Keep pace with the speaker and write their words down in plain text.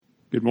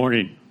Good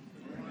morning.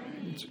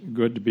 It's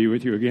good to be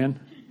with you again.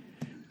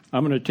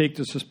 I'm going to take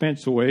the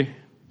suspense away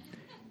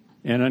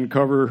and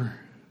uncover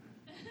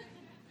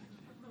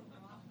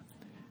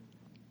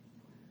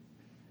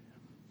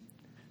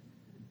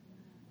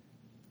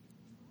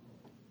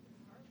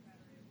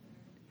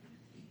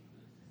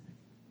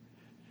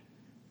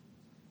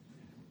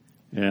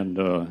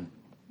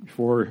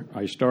before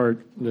I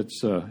start,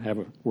 let's have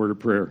a word of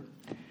prayer.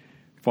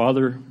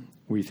 Father,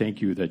 we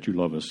thank you that you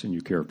love us and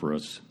you care for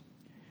us.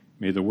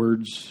 May the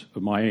words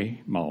of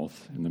my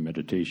mouth and the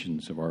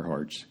meditations of our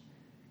hearts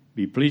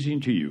be pleasing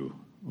to you,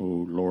 O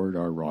Lord,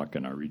 our rock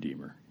and our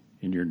redeemer.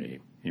 In your name,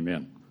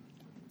 amen.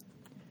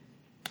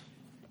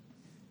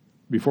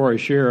 Before I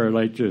share, I'd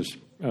like to,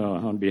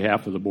 on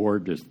behalf of the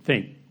board, to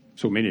thank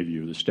so many of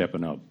you for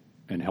stepping up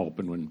and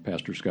helping when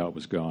Pastor Scott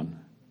was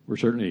gone. We're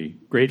certainly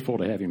grateful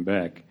to have him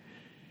back,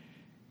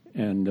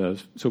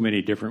 and so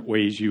many different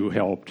ways you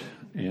helped,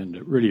 and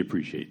really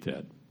appreciate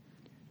that.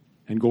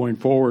 And going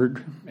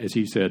forward, as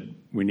he said,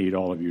 we need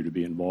all of you to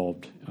be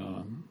involved.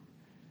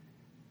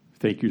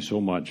 Thank you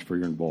so much for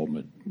your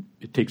involvement.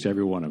 It takes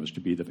every one of us to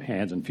be the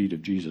hands and feet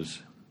of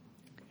Jesus.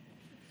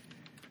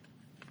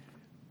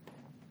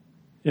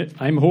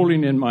 I'm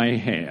holding in my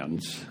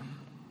hands,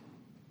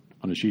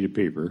 on a sheet of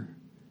paper,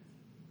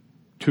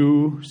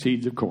 2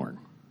 seeds of corn.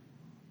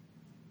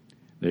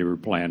 They were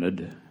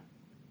planted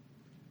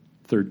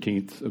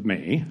 13th of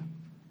May,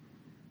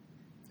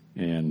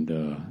 and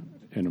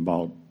in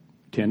about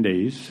 10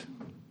 days,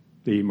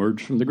 they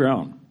emerged from the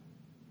ground.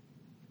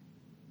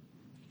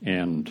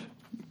 And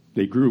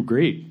they grew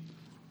great.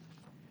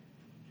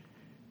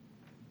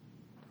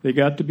 They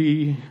got to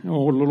be a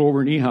little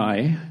over knee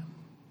high.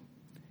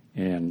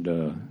 And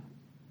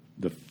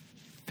the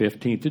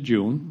 15th of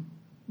June,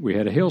 we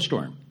had a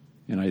hailstorm.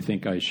 And I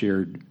think I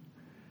shared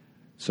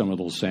some of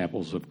those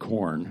samples of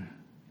corn.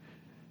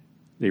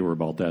 They were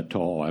about that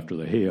tall after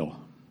the hail.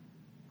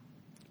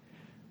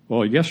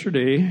 Well,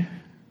 yesterday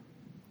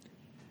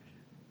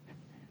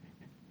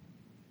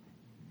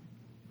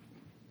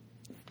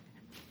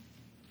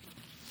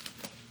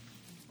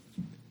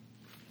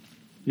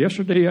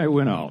I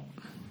went out.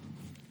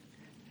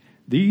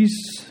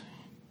 These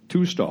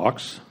 2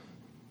 stalks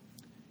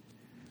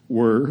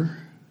were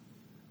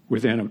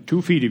within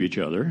 2 feet of each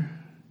other.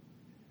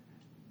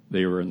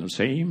 They were in the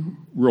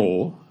same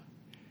row.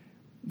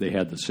 They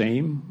had the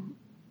same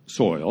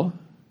soil.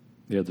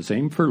 They had the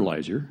same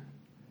fertilizer.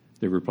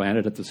 They were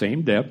planted at the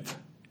same depth.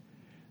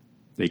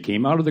 They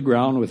came out of the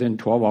ground within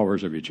 12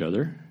 hours of each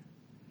other.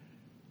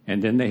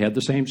 And then they had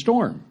the same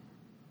storm.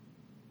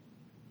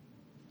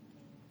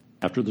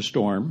 After the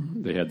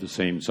storm, they had the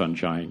same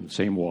sunshine, the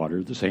same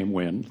water, the same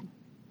wind,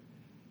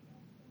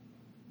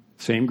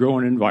 same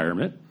growing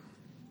environment.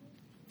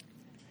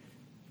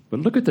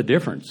 But look at the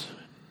difference.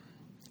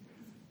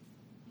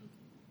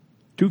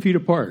 2 feet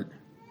apart.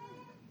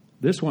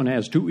 This one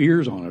has 2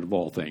 ears on it, of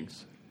all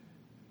things.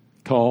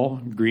 Tall,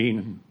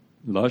 green,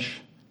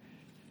 lush.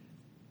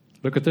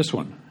 Look at this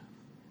one.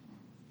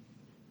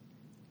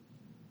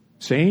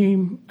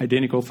 Same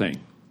identical thing.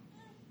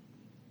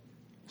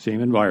 Same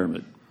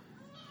environment.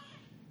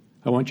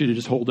 I want you to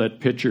just hold that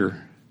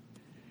picture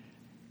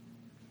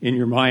in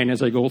your mind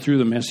as I go through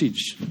the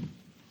message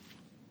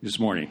this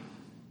morning.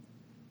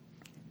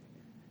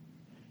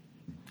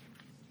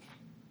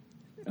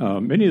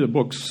 Many of the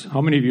books, how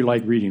many of you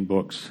like reading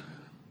books?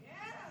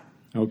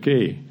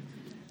 Okay.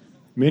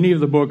 Many of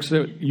the books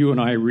that you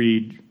and I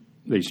read,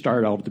 they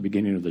start out at the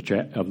beginning of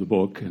the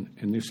book,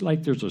 and it's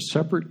like there's a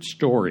separate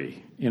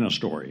story in a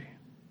story.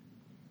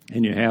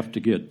 And you have to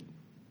get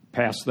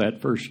past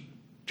that first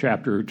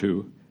chapter or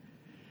 2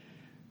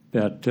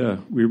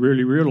 that we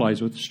really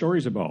realize what the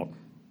story's about.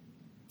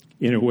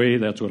 In a way,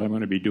 that's what I'm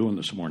going to be doing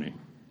this morning.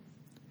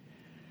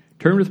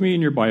 Turn with me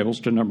in your Bibles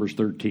to Numbers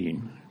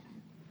 13.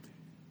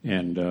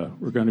 And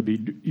we're going to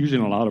be using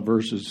a lot of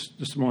verses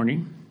this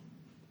morning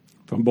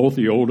from both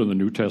the Old and the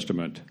New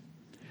Testament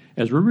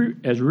as we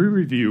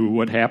review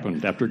what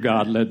happened after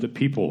God led the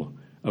people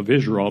of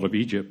Israel out of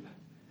Egypt.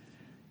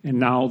 And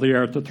now they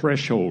are at the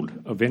threshold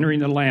of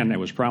entering the land that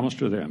was promised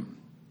to them.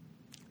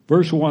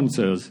 Verse 1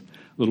 says,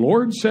 "The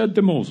Lord said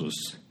to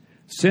Moses,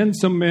 'Send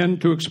some men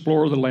to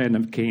explore the land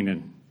of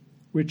Canaan,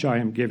 which I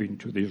am giving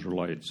to the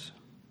Israelites.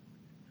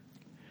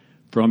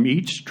 From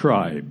each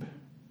tribe,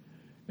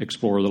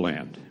 explore the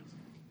land.'"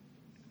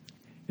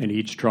 And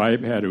each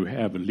tribe had to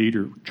have a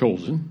leader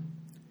chosen.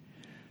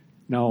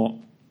 Now,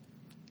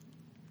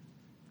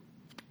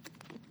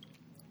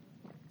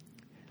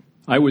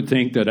 I would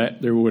think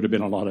that there would have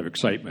been a lot of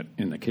excitement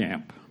in the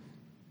camp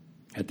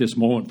at this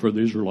moment for the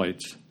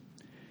Israelites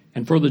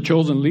and for the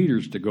chosen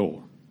leaders to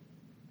go.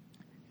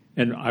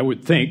 And I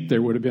would think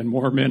there would have been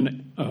more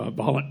men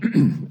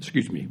volunteering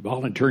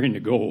to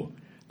go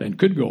than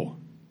could go.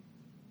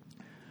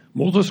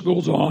 Moses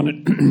goes on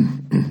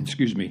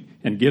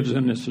and gives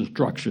them this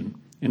instruction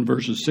in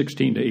verses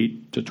 16 to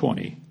 8 to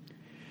 20.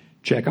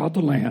 Check out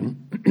the land.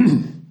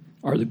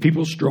 Are the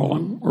people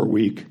strong or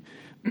weak?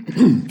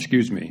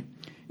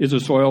 Is the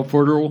soil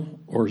fertile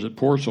or is it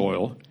poor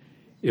soil?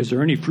 Is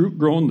there any fruit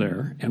grown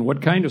there? And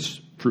what kind of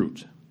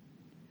fruit?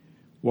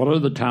 What are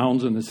the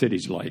towns and the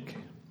cities like?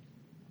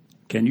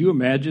 Can you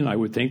imagine, I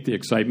would think, the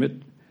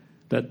excitement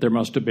that there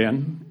must have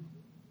been?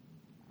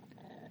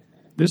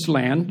 This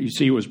land, you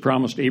see, was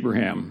promised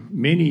Abraham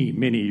many,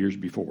 many years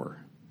before.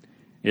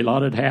 A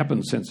lot had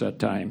happened since that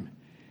time.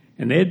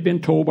 And they had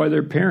been told by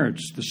their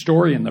parents the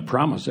story and the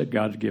promise that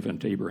God had given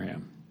to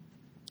Abraham.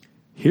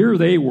 Here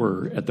they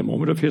were at the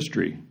moment of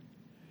history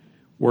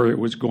where it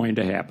was going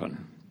to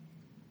happen.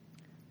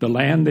 The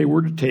land they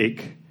were to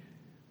take,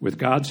 with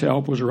God's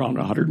help, was around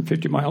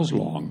 150 miles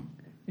long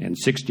and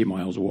 60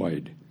 miles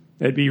wide.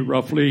 That'd be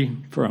roughly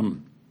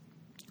from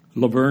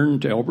Laverne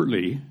to Albert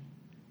Lea,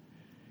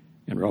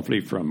 and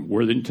roughly from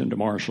Worthington to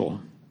Marshall.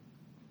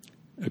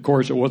 Of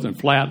course, it wasn't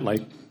flat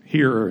like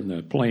here in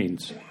the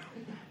plains.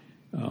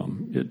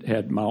 It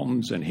had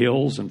mountains and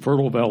hills and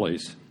fertile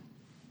valleys.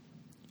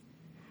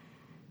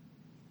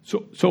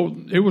 So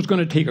it was going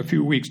to take a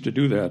few weeks to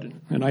do that.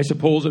 And I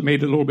suppose it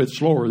made it a little bit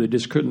slower. They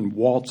just couldn't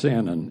waltz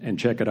in and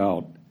check it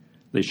out.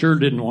 They sure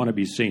didn't want to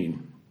be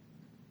seen.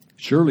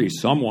 Surely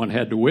someone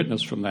had to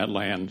witness from that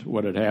land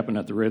what had happened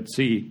at the Red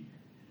Sea.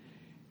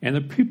 And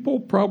the people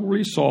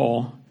probably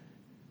saw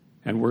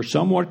and were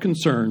somewhat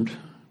concerned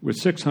with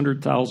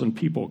 600,000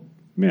 people,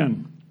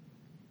 men,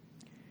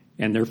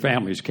 and their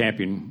families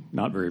camping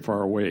not very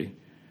far away.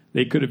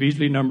 They could have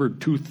easily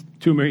numbered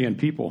 2 million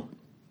people.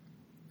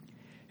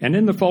 And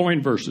in the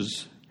following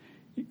verses,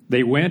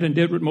 they went and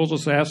did what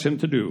Moses asked him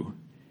to do.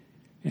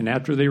 And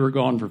after they were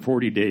gone for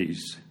 40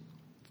 days,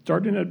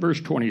 starting at verse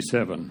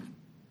 27,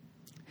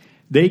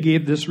 they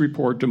gave this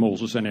report to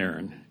Moses and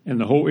Aaron and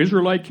the whole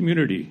Israelite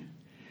community.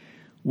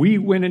 We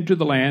went into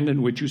the land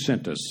in which you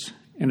sent us,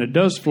 and it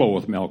does flow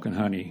with milk and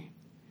honey.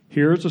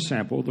 Here is a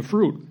sample of the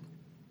fruit.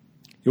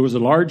 It was a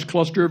large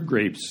cluster of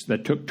grapes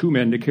that took 2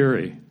 men to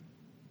carry.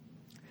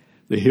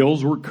 The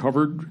hills were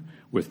covered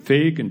with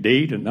fig and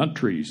date and nut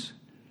trees.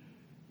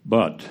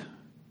 But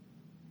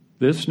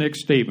this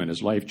next statement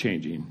is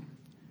life-changing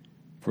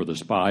for the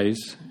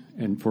spies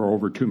and for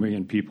over 2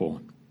 million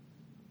people.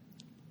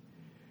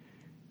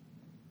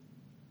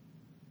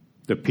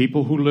 The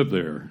people who live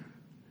there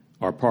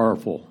are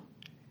powerful,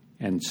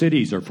 and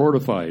cities are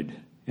fortified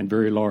and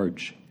very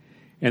large.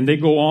 And they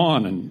go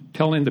on and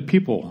telling the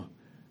people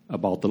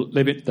about the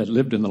living that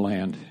lived in the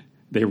land.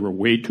 They were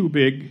way too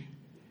big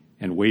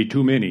and way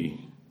too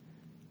many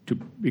to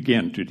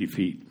begin to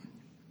defeat.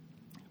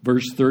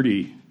 Verse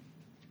 30,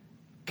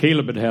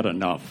 Caleb had had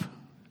enough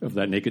of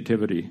that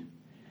negativity.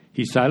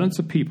 He silenced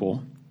the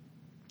people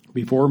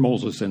before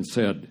Moses and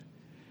said,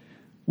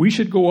 we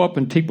should go up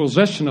and take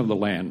possession of the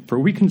land, for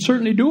we can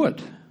certainly do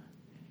it.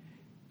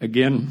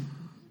 Again,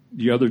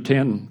 the other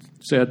 10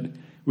 said,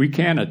 we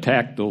can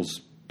attack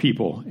those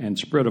people and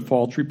spread a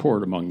false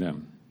report among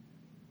them.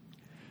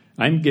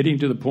 I'm getting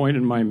to the point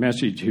in my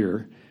message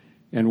here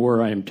and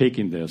where I am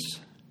taking this.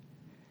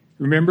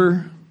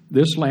 Remember,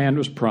 this land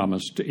was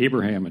promised to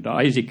Abraham and to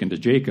Isaac and to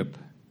Jacob.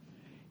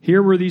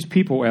 Here were these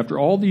people after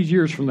all these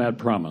years from that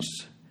promise.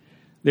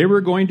 They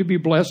were going to be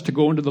blessed to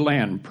go into the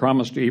land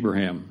promised to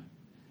Abraham.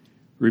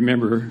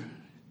 Remember,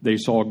 they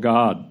saw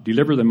God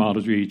deliver them out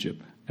of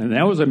Egypt, and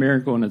that was a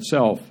miracle in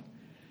itself.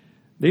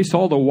 They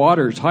saw the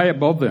waters high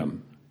above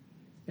them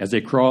as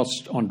they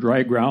crossed on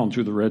dry ground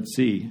through the Red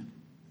Sea.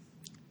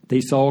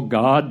 They saw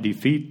God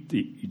defeat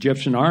the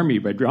Egyptian army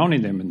by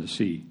drowning them in the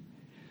sea.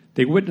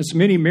 They witnessed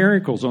many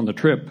miracles on the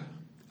trip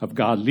of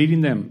God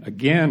leading them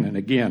again and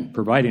again,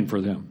 providing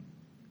for them.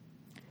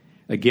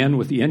 Again,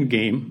 with the end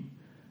game,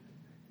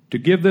 to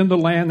give them the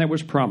land that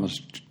was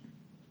promised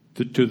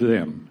to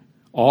them.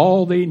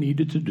 All they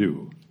needed to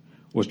do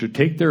was to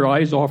take their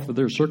eyes off of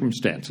their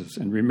circumstances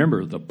and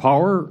remember the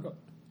power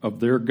of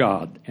their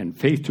God and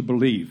faith to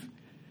believe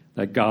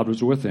that God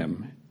was with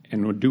them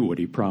and would do what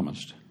he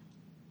promised.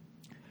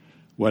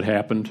 What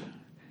happened?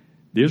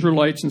 The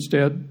Israelites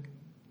instead,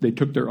 they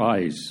took their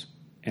eyes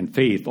and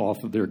faith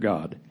off of their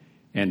God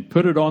and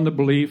put it on the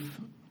belief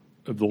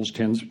of those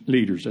 10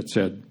 leaders that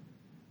said,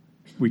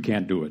 we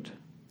can't do it.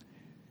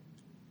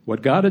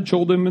 What God had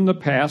told them in the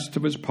past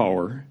of his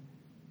power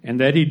and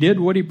that he did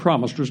what he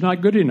promised was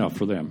not good enough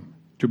for them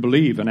to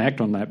believe and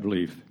act on that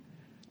belief.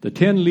 The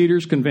 10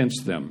 leaders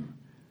convinced them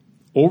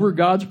over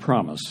God's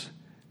promise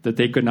that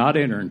they could not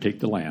enter and take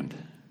the land.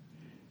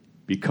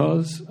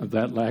 Because of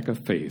that lack of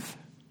faith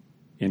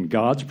in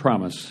God's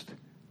promise,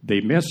 they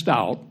missed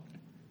out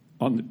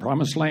on the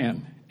promised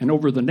land. And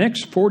over the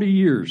next 40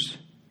 years,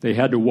 they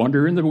had to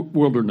wander in the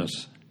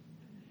wilderness.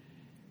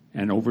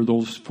 And over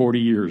those 40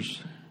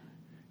 years,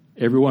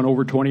 everyone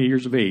over 20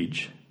 years of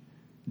age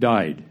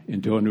died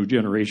until a new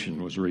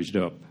generation was raised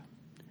up.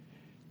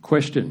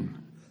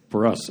 Question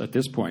for us at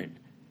this point.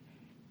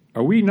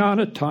 Are we not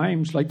at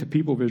times like the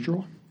people of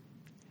Israel,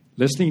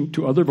 listening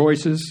to other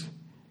voices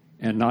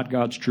and not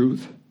God's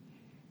truth?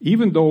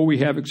 Even though we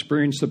have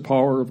experienced the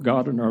power of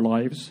God in our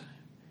lives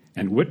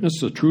and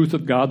witnessed the truth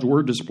of God's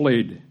word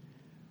displayed,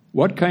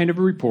 what kind of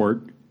a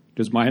report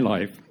does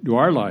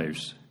our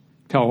lives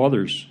tell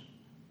others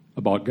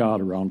about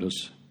God around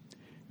us?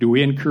 Do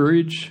we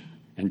encourage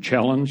and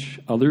challenge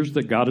others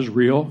that God is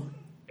real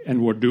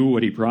and will do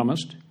what he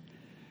promised?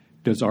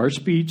 Does our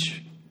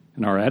speech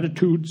and our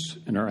attitudes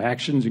and our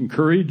actions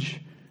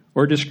encourage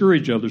or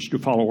discourage others to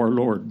follow our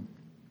Lord?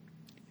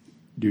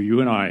 Do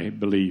you and I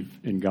believe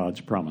in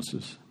God's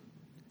promises?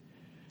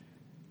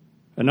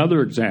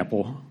 Another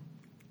example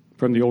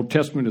from the Old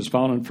Testament is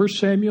found in 1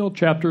 Samuel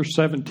chapter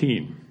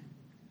 17.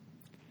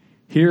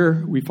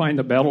 Here we find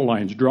the battle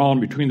lines drawn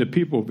between the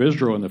people of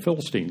Israel and the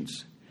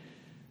Philistines.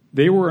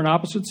 They were on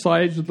opposite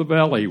sides of the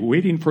valley,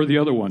 waiting for the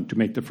other one to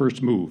make the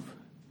first move.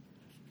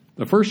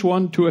 The first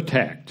one to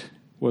attack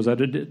was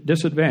at a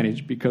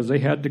disadvantage because they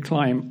had to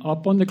climb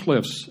up on the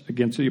cliffs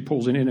against the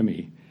opposing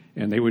enemy,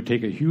 and they would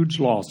take a huge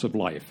loss of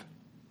life.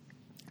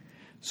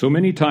 So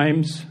many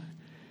times,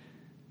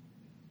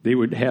 they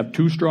would have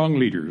two strong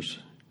leaders,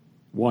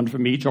 one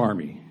from each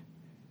army.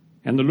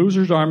 And the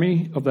loser's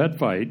army of that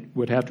fight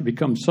would have to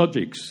become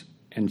subjects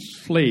and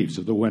slaves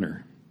of the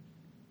winner.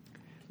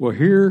 Well,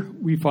 here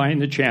we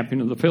find the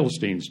champion of the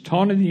Philistines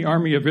taunting the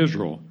army of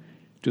Israel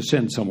to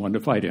send someone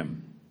to fight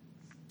him.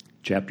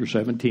 Chapter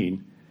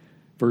 17,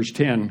 verse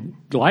 10,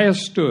 Goliath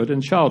stood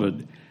and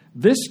shouted,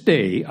 "This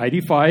day I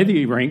defy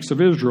the ranks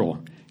of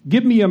Israel.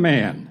 Give me a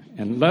man,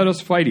 and let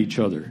us fight each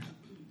other."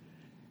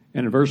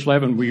 And in verse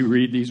 11, we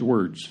read these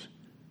words,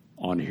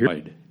 "On his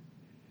side,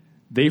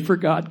 they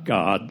forgot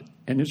God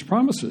and his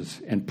promises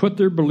and put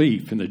their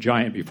belief in the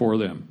giant before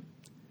them."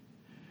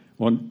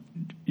 When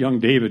young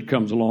David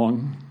comes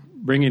along,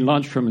 bringing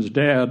lunch from his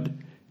dad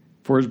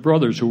for his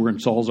brothers who were in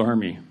Saul's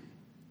army.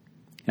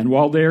 And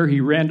while there,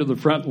 he ran to the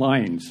front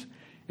lines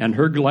and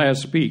heard Goliath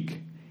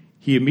speak.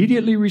 He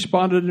immediately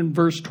responded in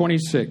verse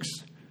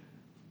 26,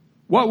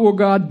 "What will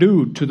God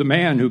do to the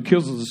man who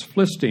kills this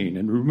Philistine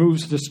and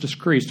removes this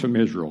disgrace from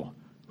Israel?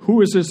 Who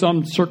is this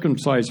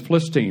uncircumcised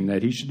Philistine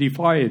that he should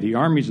defy the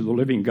armies of the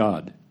living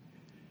God?"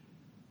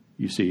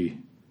 You see,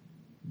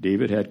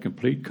 David had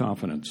complete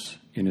confidence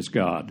in his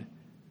God,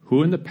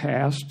 who in the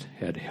past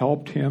had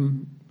helped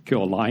him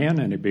kill a lion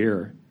and a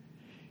bear.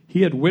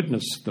 He had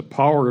witnessed the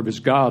power of his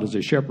God as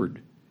a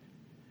shepherd.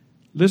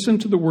 Listen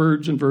to the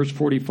words in verse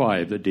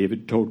 45 that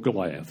David told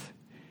Goliath.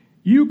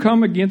 "You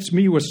come against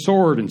me with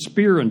sword and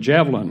spear and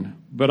javelin,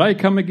 but I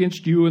come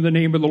against you in the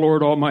name of the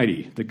Lord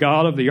Almighty, the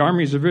God of the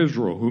armies of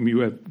Israel, whom you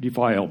have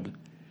defiled.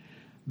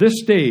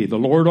 This day the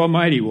Lord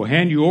Almighty will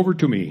hand you over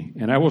to me,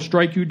 and I will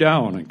strike you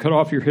down and cut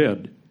off your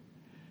head.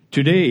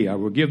 Today I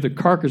will give the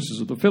carcasses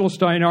of the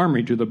Philistine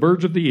army to the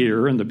birds of the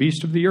air and the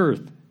beasts of the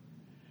earth,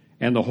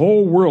 and the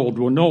whole world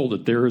will know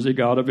that there is a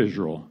God of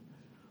Israel.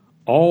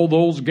 All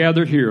those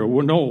gathered here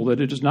will know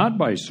that it is not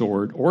by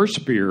sword or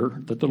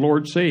spear that the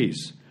Lord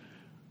saves,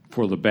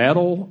 for the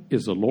battle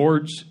is the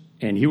Lord's,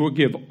 and he will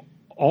give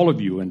all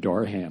of you into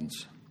our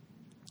hands."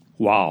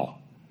 Wow.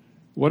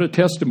 What a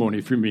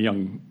testimony from a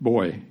young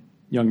boy,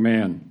 young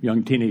man,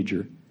 young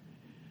teenager,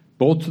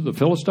 both to the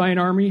Philistine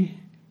army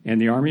and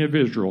the army of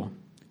Israel.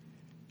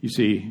 You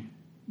see,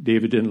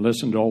 David didn't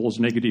listen to all those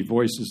negative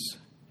voices.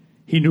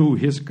 He knew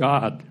his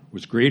God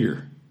was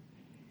greater,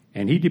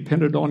 and he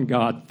depended on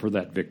God for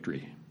that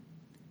victory.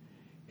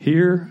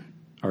 Here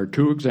are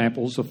two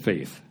examples of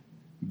faith,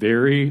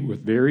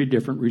 with very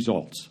different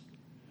results.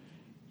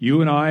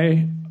 You and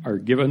I are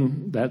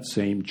given that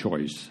same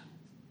choice.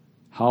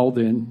 How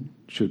then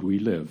should we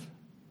live?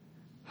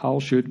 How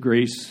should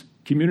Grace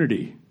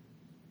Community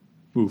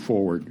move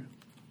forward?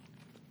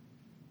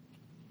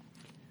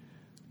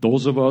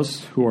 Those of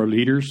us who are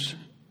leaders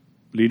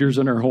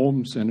in our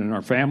homes and in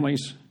our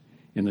families,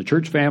 in the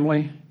church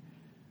family,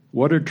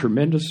 what a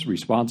tremendous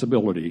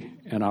responsibility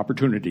and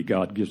opportunity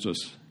God gives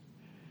us.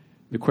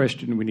 The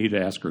question we need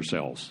to ask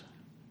ourselves,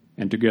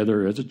 and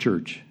together as a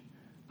church,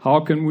 how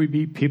can we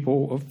be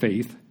people of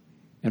faith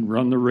and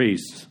run the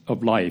race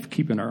of life,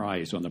 keeping our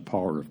eyes on the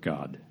power of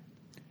God?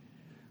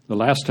 The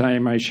last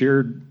time I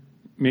shared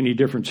many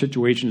different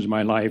situations in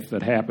my life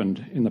that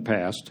happened in the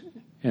past,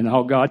 and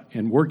how God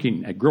and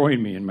working at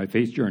growing me in my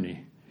faith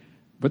journey.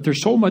 But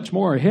there's so much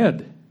more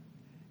ahead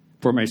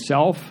for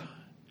myself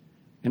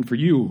and for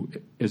you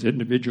as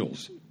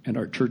individuals and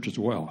our church as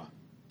well.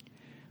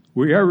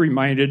 We are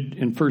reminded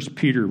in 1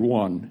 Peter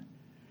 1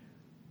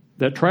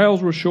 that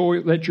trials will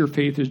show that your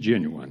faith is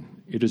genuine.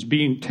 It is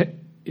being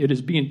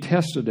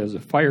tested as a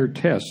fire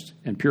tests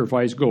and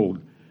purifies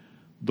gold,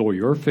 though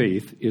your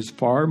faith is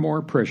far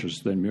more precious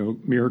than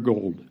mere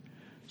gold.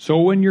 So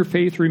when your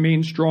faith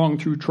remains strong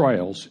through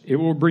trials, it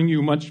will bring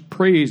you much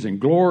praise and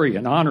glory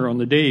and honor on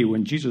the day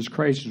when Jesus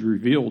Christ is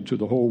revealed to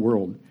the whole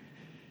world.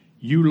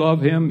 You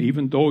love him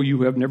even though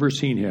you have never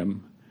seen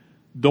him.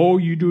 Though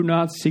you do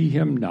not see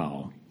him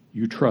now,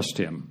 you trust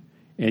him,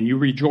 and you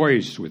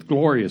rejoice with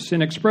glorious,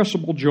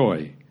 inexpressible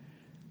joy.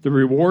 The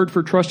reward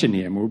for trusting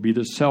him will be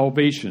the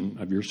salvation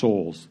of your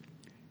souls.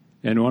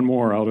 And one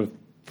more out of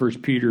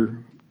 1 Peter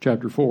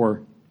chapter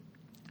 4.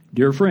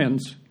 Dear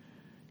friends,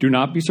 do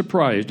not be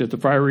surprised at the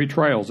fiery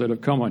trials that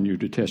have come on you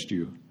to test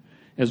you,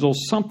 as though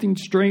something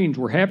strange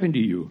were happening to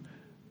you,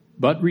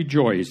 but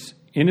rejoice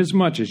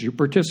inasmuch as you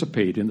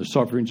participate in the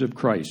sufferings of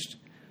Christ,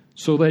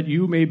 so that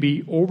you may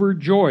be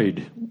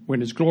overjoyed when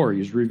his glory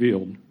is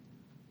revealed.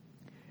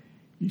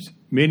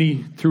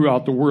 Many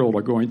throughout the world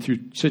are going through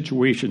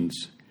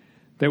situations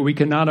that we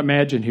cannot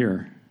imagine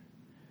here.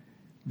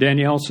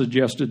 Danielle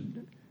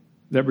suggested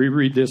that we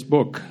read this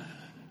book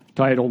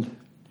titled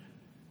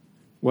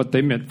What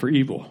They Meant for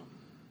Evil.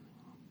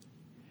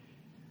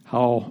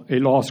 How a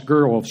lost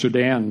girl of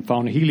Sudan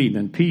found healing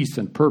and peace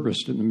and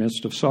purpose in the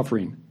midst of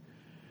suffering.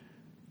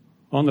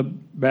 On the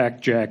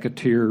back jacket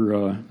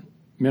here,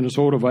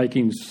 Minnesota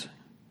Vikings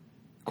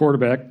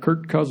quarterback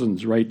Kirk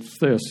Cousins writes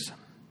this: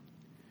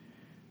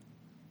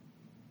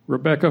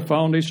 Rebecca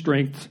found a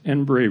strength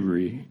and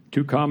bravery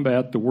to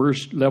combat the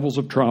worst levels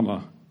of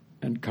trauma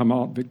and come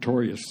out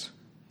victorious,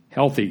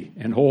 healthy,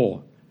 and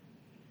whole.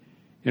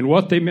 In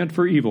What They Meant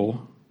for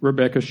Evil,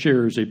 Rebecca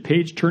shares a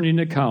page-turning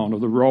account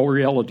of the raw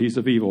realities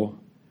of evil,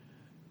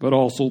 but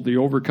also the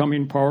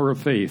overcoming power of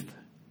faith.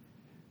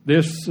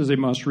 This is a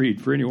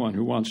must-read for anyone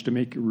who wants to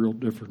make a real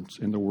difference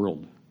in the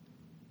world.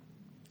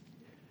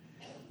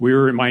 We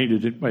are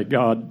reminded by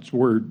God's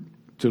Word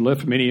to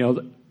lift many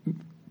other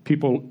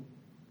people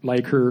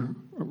like her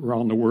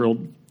around the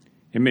world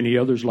and many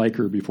others like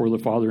her before the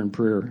Father in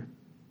prayer.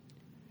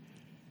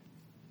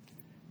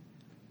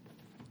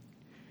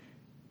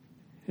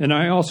 And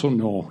I also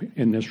know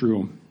in this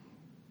room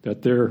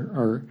that there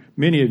are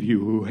many of you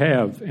who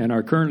have and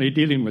are currently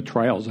dealing with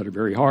trials that are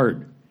very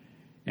hard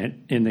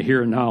and in the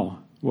here and now.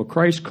 Well,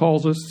 Christ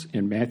calls us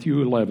in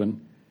Matthew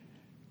 11,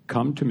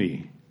 "Come to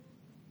me,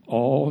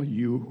 all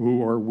you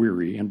who are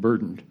weary and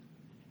burdened,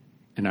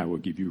 and I will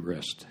give you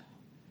rest.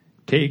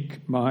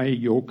 Take my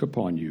yoke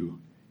upon you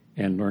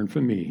and learn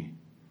from me,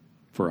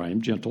 for I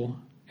am gentle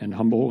and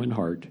humble in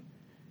heart.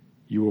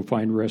 You will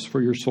find rest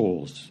for your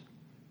souls,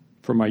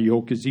 for my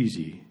yoke is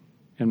easy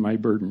and my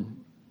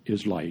burden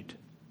is light."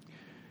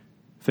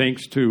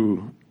 Thanks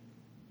to,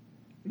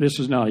 this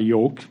is not a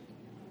yoke.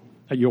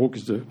 A yoke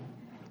is a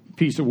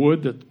piece of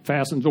wood that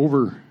fastens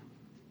over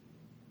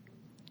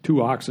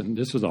two oxen.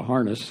 This is a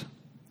harness.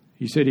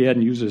 He said he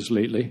hadn't used this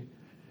lately.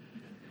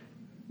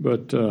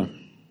 But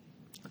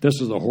this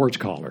is a horse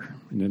collar.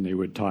 And then they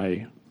would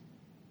tie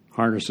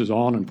harnesses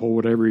on and pull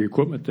whatever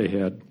equipment they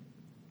had.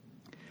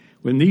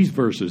 When these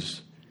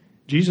verses,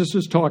 Jesus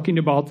is talking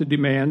about the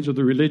demands of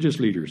the religious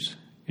leaders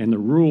and the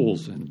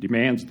rules and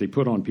demands they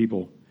put on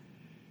people,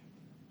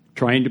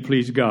 trying to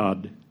please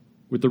God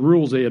with the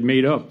rules they had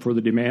made up for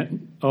the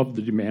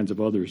demands of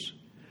others,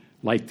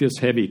 like this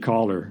heavy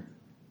collar.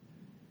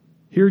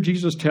 Here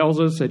Jesus tells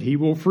us that he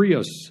will free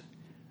us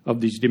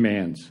of these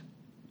demands,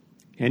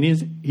 and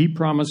he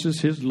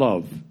promises his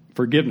love,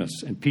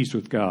 forgiveness, and peace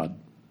with God.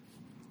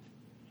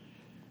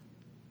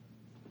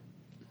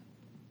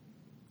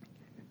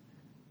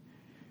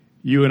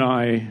 You and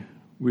I,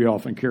 we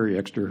often carry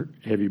extra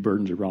heavy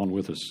burdens around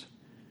with us.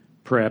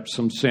 Perhaps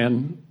some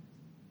sin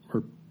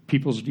or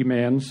people's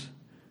demands,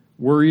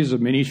 worries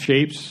of many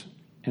shapes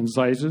and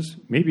sizes,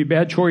 maybe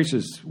bad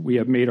choices we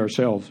have made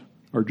ourselves,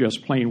 or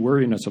just plain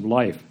weariness of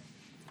life.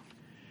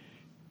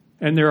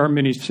 And there are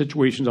many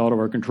situations out of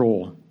our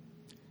control,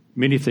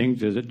 many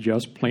things that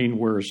just plain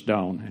wear us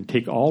down and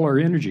take all our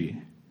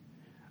energy.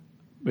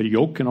 But a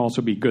yoke can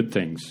also be good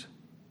things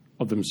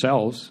of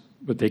themselves,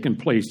 but they can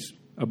place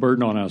a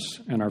burden on us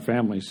and our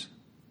families.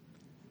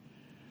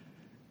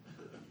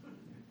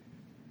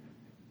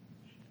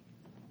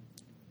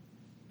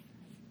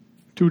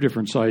 Two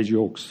different size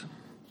yokes.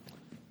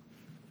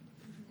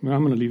 Well,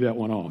 I'm going to leave that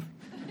one off.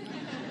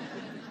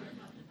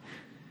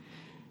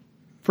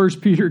 1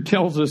 Peter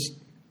tells us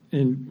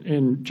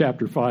in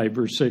chapter 5,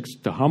 verse 6,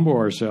 to humble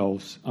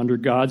ourselves under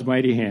God's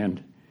mighty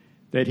hand,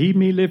 that he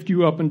may lift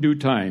you up in due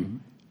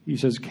time. He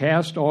says,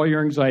 cast all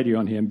your anxiety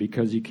on him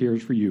because he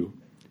cares for you.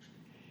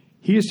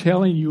 He is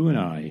telling you and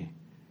I,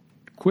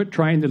 quit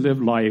trying to live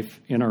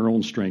life in our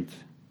own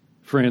strength.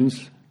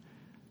 Friends,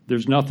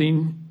 there's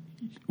nothing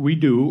we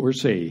do or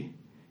say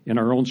in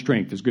our own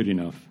strength is good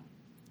enough.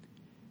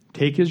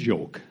 Take his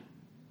yoke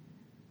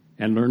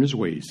and learn his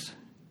ways,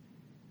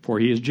 for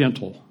he is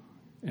gentle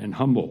and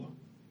humble,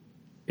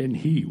 and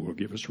he will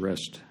give us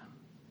rest.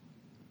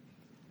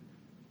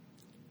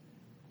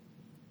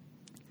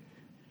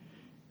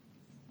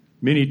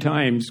 Many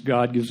times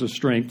God gives us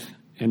strength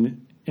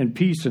and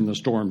peace in the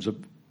storms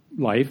of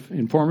life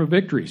in form of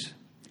victories.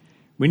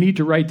 We need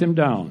to write them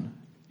down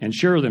and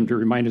share them to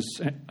remind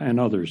us and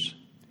others.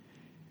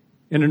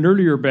 In an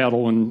earlier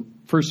battle in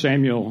 1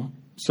 Samuel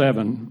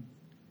 7,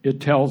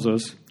 it tells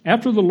us,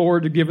 after the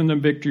Lord had given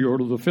them victory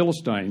over the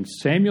Philistines,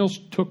 Samuel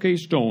took a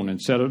stone and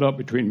set it up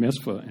between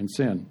Mizpah and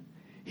Sin.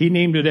 He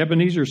named it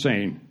Ebenezer,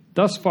 saying,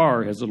 thus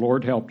far has the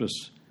Lord helped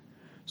us.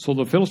 So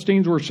the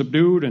Philistines were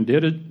subdued and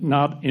did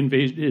not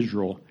invade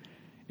Israel.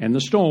 And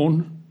the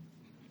stone,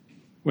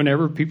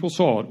 whenever people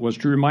saw it, was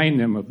to remind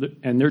them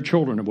and their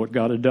children of what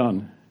God had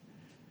done.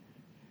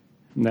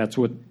 And that's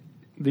what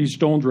these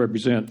stones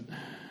represent.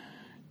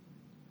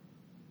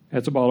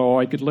 That's about all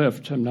I could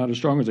lift. I'm not as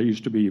strong as I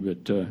used to be,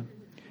 but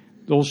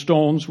those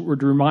stones were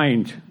to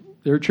remind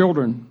their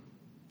children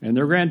and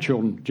their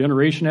grandchildren,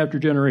 generation after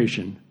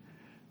generation,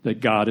 that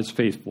God is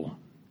faithful.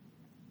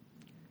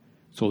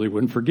 So they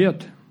wouldn't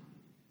forget.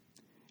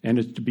 And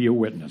it's to be a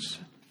witness.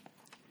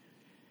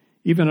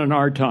 Even in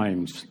our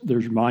times,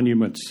 there's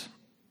monuments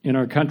in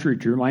our country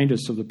to remind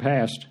us of the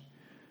past.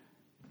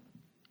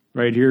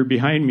 Right here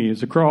behind me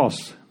is a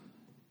cross.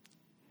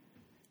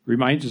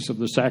 Reminds us of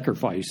the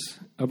sacrifice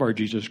of our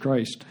Jesus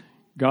Christ,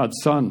 God's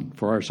Son,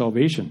 for our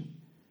salvation.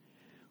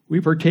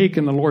 We partake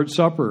in the Lord's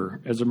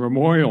Supper as a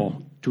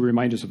memorial to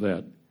remind us of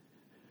that.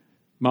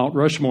 Mount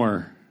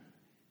Rushmore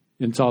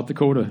in South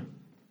Dakota,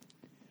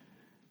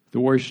 the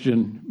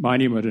Washington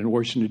Monument in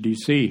Washington,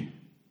 D.C.,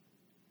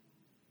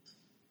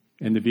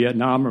 and the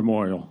Vietnam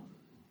Memorial.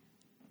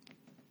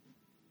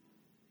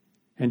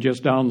 And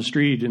just down the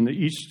street in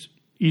the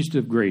east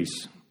of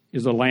Grace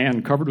is a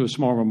land covered with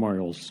small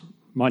memorials,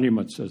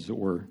 monuments, as it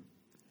were,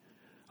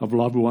 of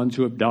loved ones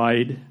who have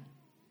died,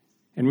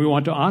 and we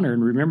want to honor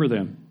and remember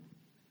them.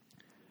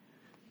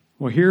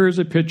 Well, here is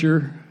a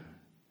picture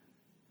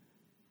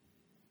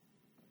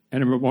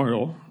and a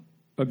memorial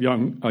of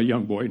a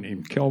young boy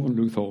named Kelvin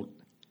Lutholt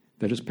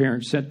that his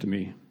parents sent to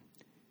me.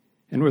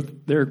 And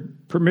with their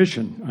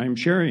permission, I am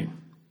sharing.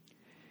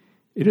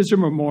 It is a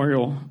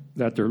memorial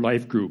that their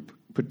life group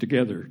put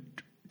together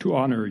to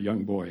honor a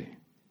young boy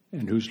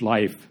and whose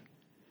life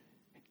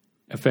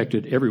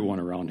affected everyone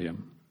around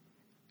him.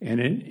 And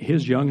in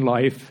his young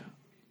life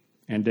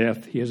and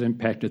death, he has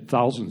impacted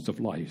thousands of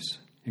lives,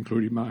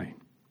 including mine.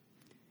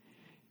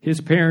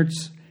 His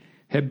parents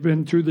have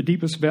been through the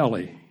deepest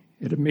valley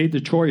and have made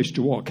the choice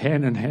to walk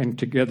hand in hand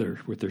together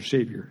with their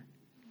Savior,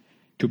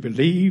 to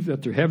believe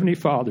that their Heavenly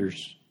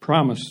Father's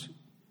promise,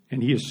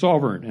 and He is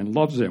sovereign and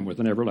loves them with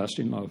an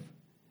everlasting love.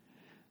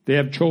 They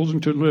have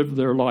chosen to live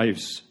their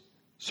lives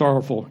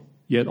sorrowful,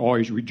 yet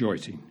always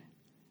rejoicing.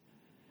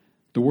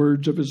 The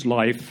words of his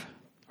life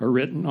are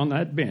written on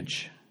that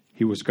bench.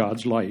 He was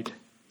God's light.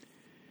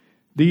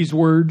 These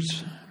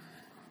words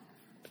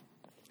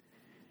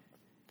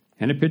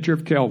and a picture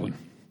of Kelvin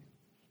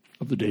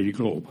of the Daily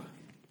Globe.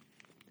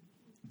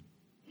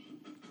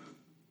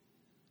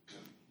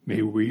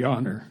 May we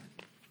honor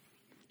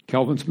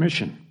Kelvin's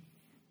mission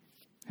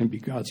and be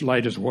God's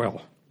light as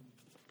well.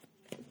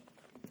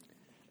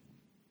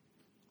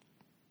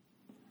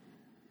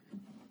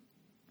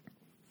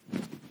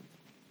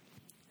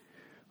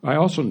 I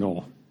also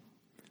know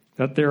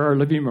that there are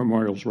living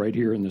memorials right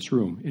here in this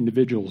room,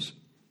 individuals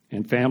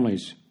and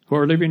families who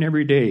are living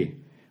every day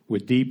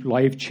with deep,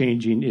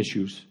 life-changing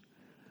issues,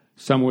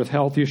 some with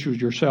health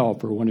issues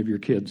yourself or one of your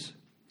kids.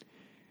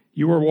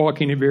 You are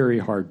walking a very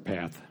hard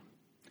path,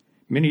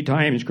 many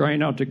times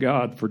crying out to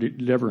God for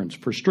deliverance,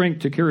 for strength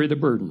to carry the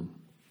burden.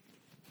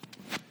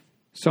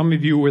 Some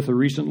of you with a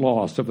recent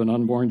loss of an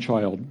unborn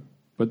child,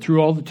 but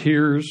through all the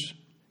tears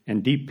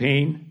and deep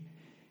pain,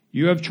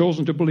 you have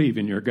chosen to believe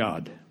in your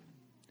God,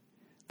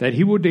 that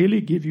He will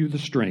daily give you the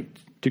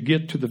strength to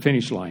get to the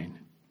finish line,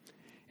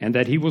 and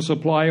that He will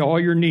supply all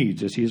your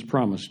needs as He has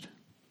promised.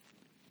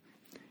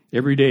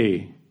 Every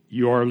day,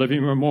 you are a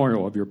living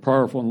memorial of your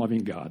powerful and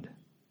loving God.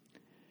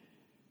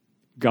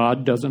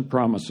 God doesn't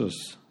promise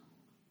us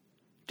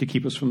to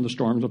keep us from the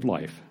storms of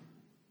life,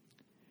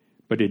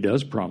 but He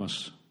does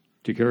promise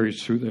to carry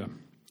us through them.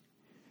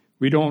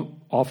 We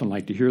don't often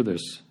like to hear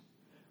this,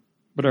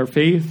 but our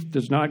faith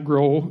does not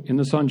grow in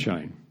the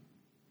sunshine,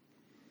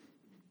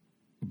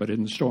 but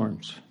in the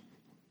storms.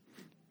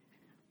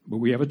 But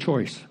we have a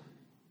choice.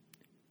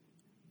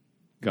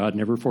 God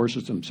never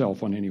forces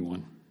Himself on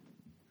anyone.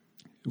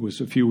 It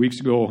was a few weeks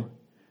ago,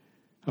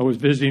 I was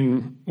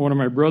visiting one of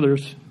my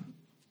brothers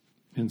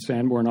in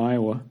Sanborn,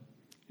 Iowa,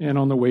 and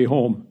on the way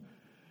home,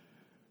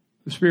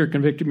 the Spirit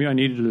convicted me I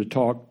needed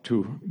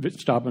to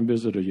stop and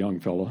visit a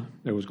young fella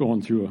that was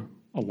going through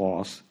a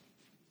loss.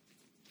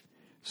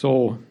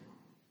 So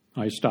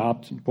I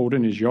stopped and pulled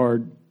in his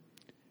yard,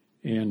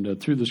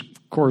 and through this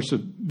course of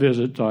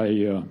visit,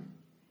 I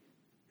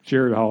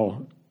shared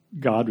how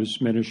God was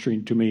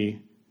ministering to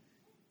me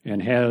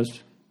and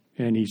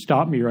he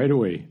stopped me right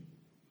away.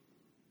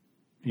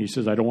 He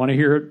says, I don't want to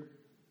hear it.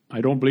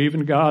 I don't believe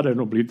in God. I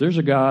don't believe there's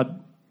a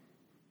God.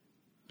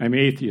 I'm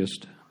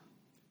atheist.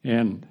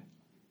 And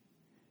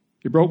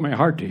it broke my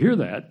heart to hear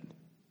that,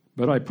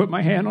 but I put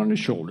my hand on his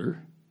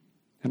shoulder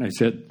and I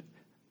said,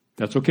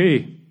 that's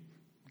okay.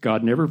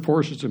 God never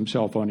forces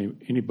Himself on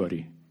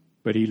anybody,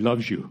 but He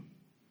loves you.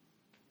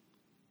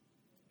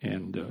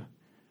 And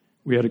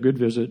we had a good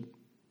visit.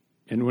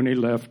 And when I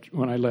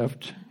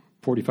left,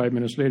 45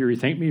 minutes later, he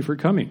thanked me for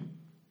coming.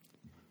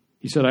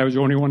 He said I was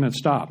the only one that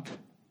stopped.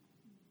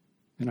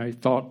 And I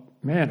thought,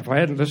 man, if I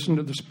hadn't listened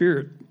to the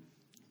Spirit,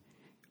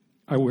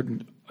 I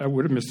would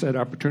have missed that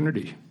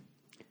opportunity.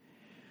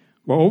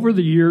 Well, over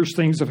the years,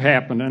 things have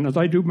happened, and as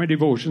I do my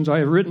devotions, I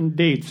have written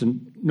dates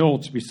and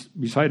notes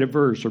beside a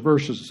verse or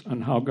verses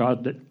on how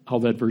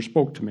that verse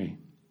spoke to me.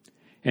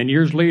 And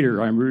years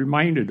later, I'm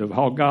reminded of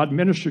how God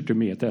ministered to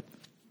me at that.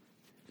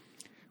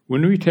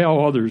 When we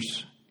tell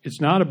others,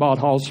 it's not about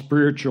how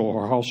spiritual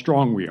or how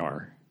strong we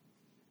are,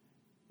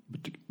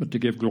 but to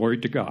give glory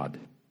to God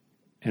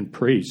and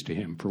praise to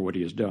Him for what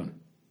He has done.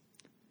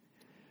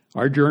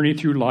 Our journey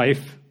through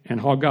life and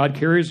how God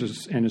carries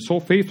us and is so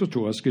faithful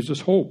to us gives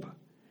us hope.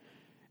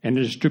 And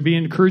it is to be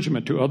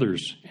encouragement to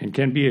others and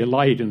can be a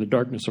light in the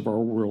darkness of our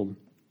world.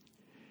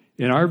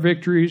 In our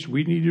victories,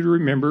 we need to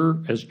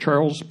remember, as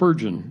Charles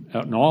Spurgeon,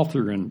 an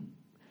author and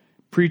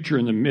preacher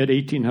in the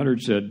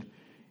mid-1800s, said,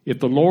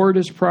 "If the Lord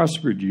has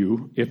prospered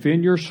you, if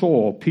in your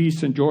soul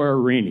peace and joy are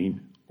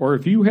reigning, or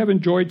if you have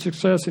enjoyed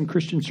success in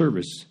Christian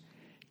service,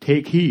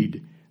 take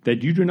heed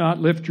that you do not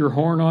lift your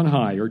horn on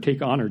high or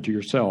take honor to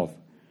yourself.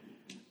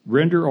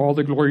 Render all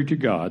the glory to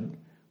God,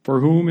 for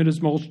whom it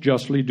is most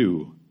justly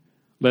due.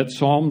 Let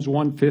Psalms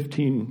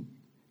 115,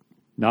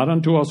 not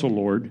unto us, O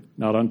Lord,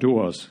 not unto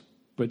us,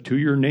 but to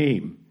your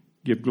name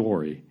give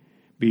glory,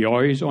 be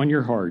always on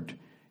your heart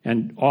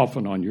and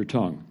often on your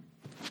tongue.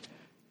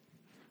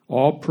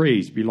 All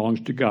praise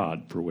belongs to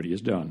God for what he has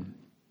done."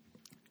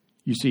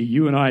 You see,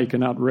 you and I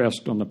cannot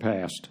rest on the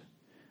past,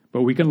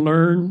 but we can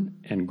learn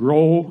and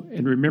grow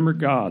and remember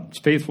God's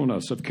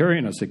faithfulness of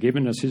carrying us and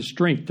giving us his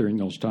strength during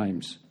those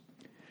times.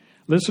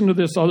 Listen to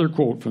this other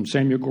quote from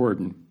Samuel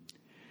Gordon.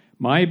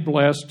 "My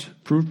blessed,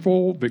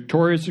 fruitful,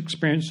 victorious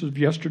experiences of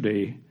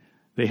yesterday,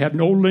 they have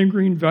no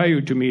lingering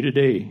value to me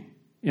today.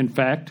 In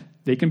fact,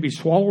 they can be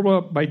swallowed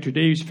up by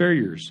today's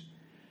failures,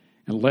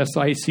 unless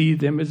I see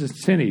them as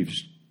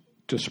incentives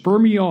to spur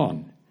me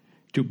on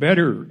to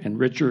better and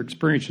richer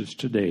experiences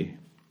today."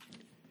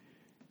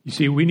 You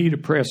see, we need to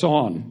press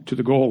on to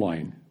the goal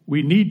line.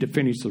 We need to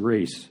finish the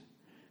race.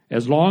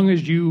 As long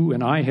as you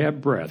and I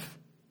have breath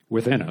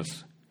within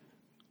us,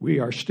 we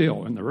are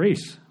still in the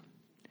race.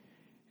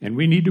 And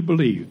we need to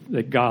believe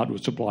that God will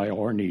supply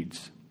all our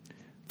needs.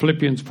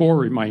 Philippians 4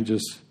 reminds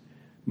us,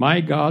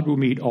 "My God will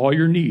meet all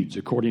your needs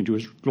according to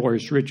his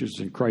glorious riches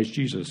in Christ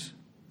Jesus."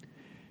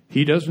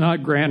 He does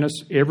not grant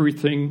us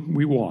everything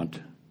we want,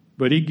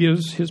 but he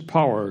gives his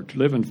power to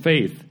live in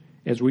faith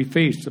as we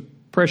face the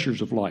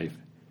pressures of life.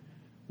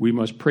 We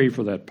must pray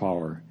for that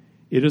power.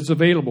 It is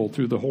available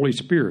through the Holy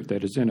Spirit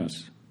that is in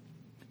us.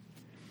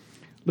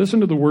 Listen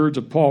to the words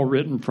of Paul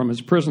written from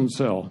his prison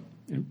cell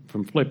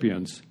from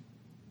Philippians.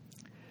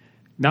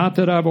 "Not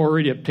that I've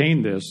already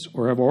obtained this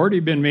or have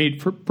already been made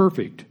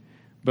perfect,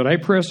 but I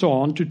press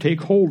on to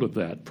take hold of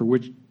that for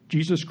which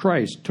Jesus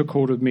Christ took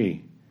hold of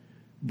me.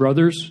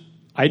 Brothers,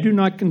 I do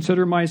not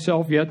consider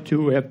myself yet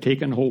to have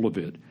taken hold of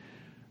it.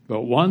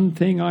 But one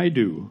thing I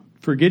do,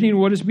 forgetting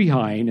what is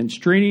behind and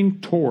straining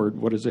toward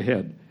what is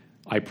ahead,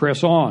 I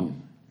press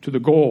on to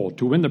the goal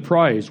to win the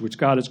prize which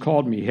God has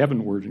called me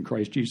heavenward in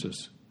Christ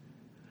Jesus."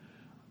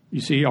 You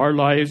see, our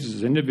lives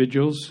as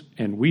individuals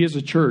and we as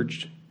a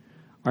church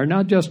are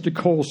not just to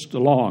coast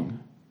along.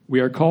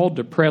 We are called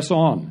to press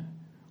on,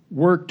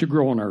 work to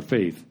grow in our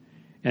faith,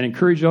 and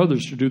encourage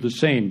others to do the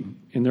same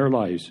in their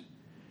lives.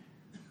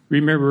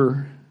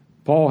 Remember,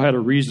 Paul had a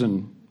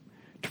reason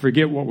to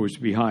forget what was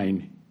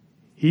behind.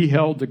 He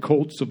held the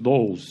coats of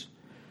those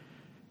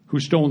who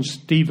stoned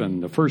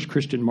Stephen, the first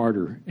Christian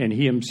martyr, and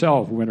he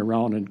himself went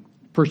around and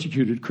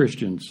persecuted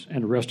Christians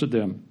and arrested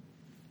them.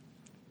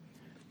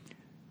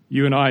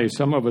 You and I,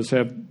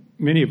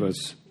 many of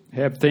us,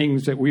 have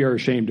things that we are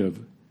ashamed of.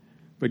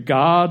 But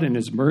God in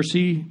his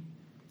mercy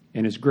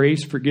and his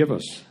grace forgive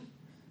us.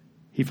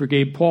 He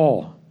forgave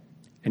Paul,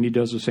 and he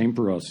does the same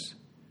for us.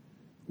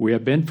 We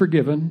have been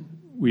forgiven,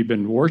 we've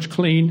been washed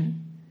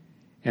clean,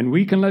 and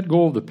we can let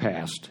go of the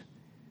past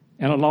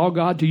and allow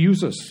God to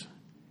use us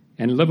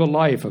and live a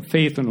life of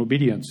faith and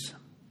obedience.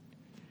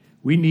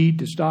 We need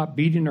to stop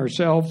beating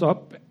ourselves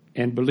up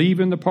and believe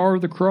in the power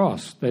of the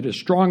cross that is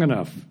strong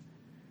enough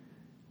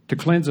to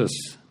cleanse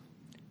us,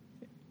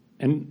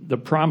 and the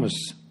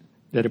promise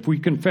that if we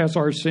confess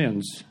our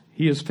sins,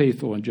 he is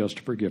faithful and just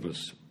to forgive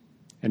us,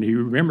 and he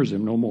remembers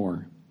them no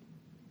more.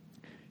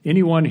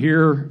 Anyone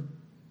here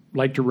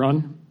like to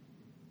run?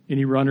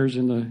 Any runners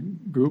in the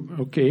group?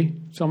 Okay,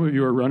 some of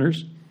you are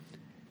runners.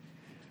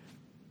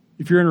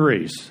 If you're in a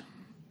race,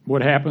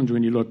 what happens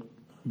when you look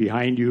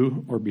behind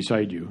you or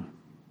beside you?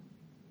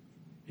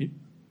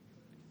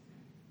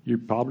 You're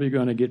probably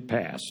going to get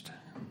passed.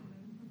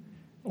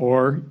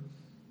 Or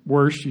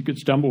worse, you could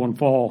stumble and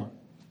fall.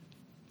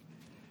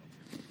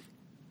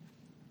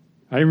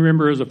 I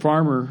remember as a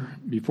farmer,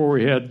 before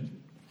we had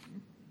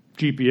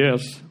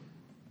GPS,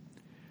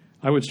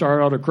 I would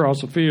start out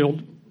across the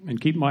field and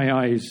keep my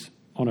eyes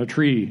on a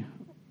tree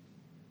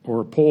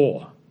or a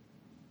pole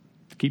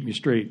to keep me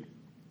straight.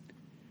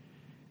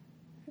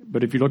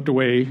 But if you looked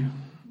away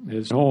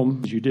as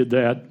home, as you did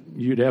that,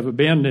 you'd have a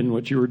bend in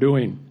what you were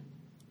doing.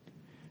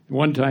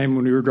 One time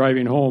when we were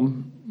driving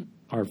home,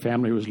 our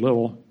family was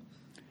little,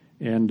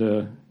 and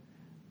a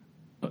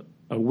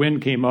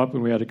wind came up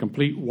and we had a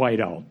complete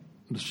whiteout.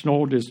 The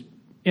snow just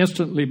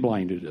instantly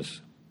blinded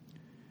us.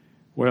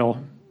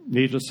 Well,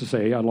 needless to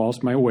say, I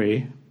lost my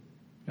way,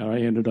 and I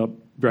ended up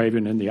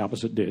driving in the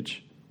opposite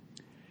ditch.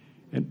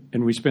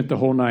 And we spent the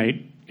whole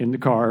night in the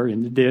car,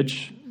 in the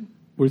ditch,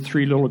 with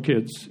 3 little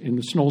kids in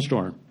the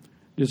snowstorm.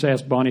 Just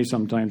ask Bonnie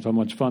sometimes how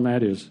much fun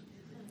that is.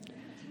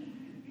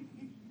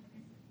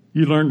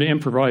 You learn to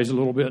improvise a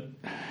little bit.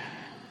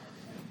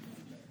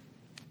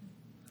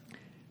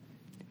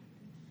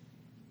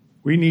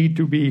 We need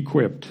to be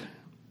equipped.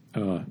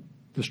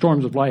 The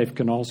storms of life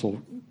can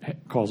also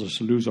cause us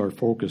to lose our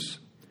focus.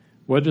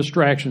 What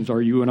distractions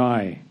are you and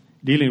I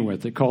dealing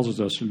with that causes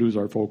us to lose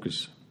our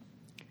focus?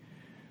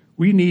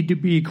 We need to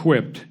be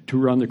equipped to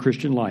run the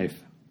Christian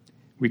life.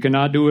 We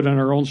cannot do it in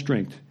our own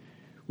strength.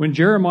 When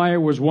Jeremiah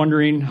was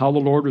wondering how the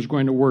Lord was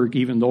going to work,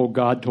 even though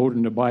God told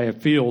him to buy a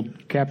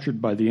field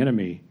captured by the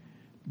enemy.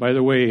 By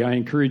the way, I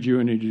encourage you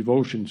in your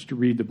devotions to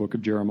read the book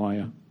of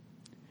Jeremiah.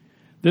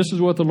 This is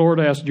what the Lord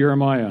asked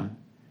Jeremiah,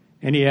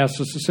 and he asks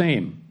us the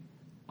same.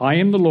 I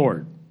am the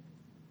Lord,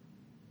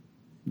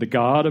 the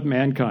God of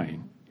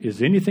mankind.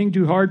 Is anything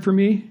too hard for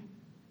me?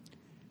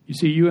 You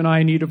see, you and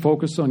I need to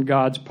focus on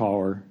God's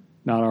power,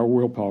 not our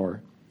willpower.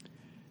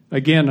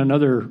 Again,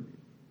 another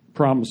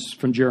promise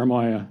from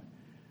Jeremiah.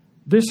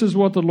 This is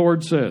what the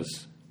Lord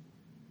says.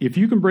 If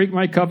you can break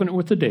my covenant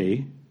with the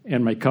day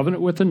and my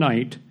covenant with the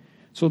night,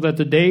 so that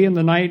the day and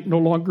the night no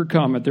longer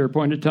come at their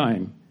appointed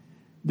time,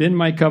 then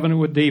my covenant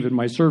with David,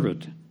 my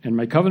servant, and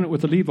my covenant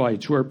with the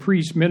Levites, who are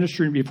priests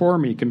ministering before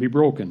me, can be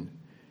broken.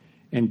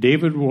 And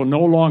David will no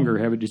longer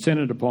have a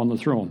descendant upon the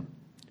throne.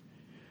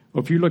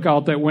 Well, if you look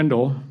out that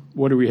window,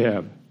 what do we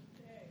have?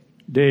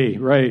 Day,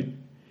 right.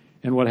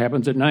 And what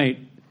happens at night?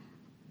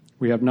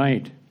 We have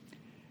night.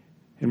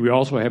 And we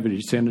also have a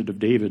descendant of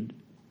David,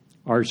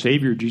 our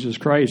Savior, Jesus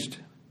Christ.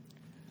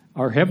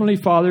 Our Heavenly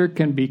Father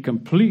can be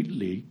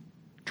completely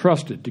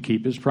trusted to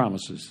keep his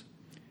promises.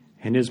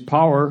 And his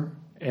power,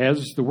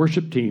 as the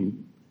worship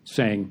team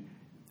sang,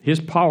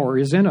 his power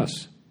is in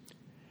us.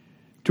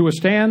 To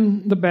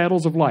withstand the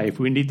battles of life,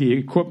 we need the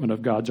equipment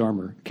of God's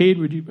armor. Cade,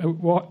 would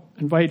you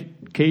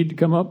invite Cade to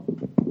come up?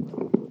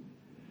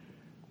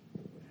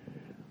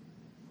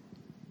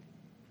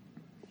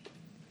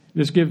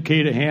 Let's give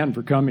Cade a hand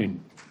for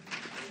coming.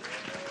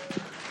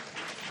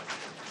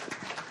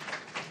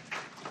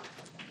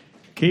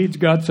 Cade's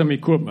got some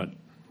equipment.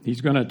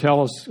 He's going to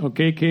tell us,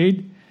 okay,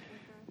 Cade,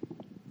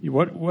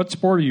 what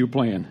sport are you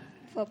playing?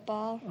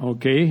 Football.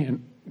 Okay,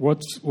 and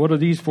what are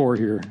these for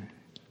here?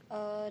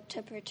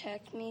 To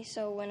protect me,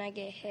 so when I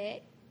get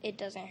hit, it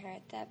doesn't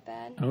hurt that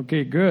bad.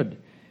 Okay, good.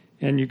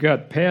 And you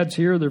got pads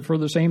here, they're for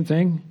the same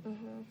thing?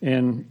 Mm-hmm.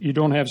 And you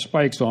don't have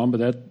spikes on, but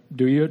that,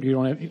 do you? You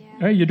don't have?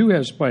 Yeah. You do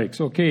have spikes.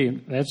 Okay,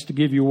 that's to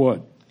give you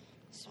what?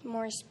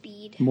 More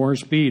speed. More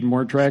speed,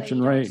 more traction,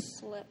 so you right. Don't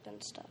slip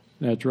and stuff.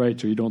 That's right,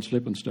 so you don't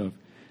slip and stuff.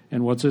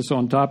 And what's this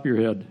on top of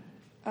your head?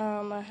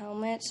 A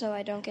helmet, so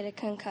I don't get a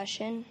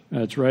concussion.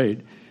 That's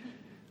right.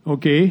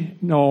 Okay,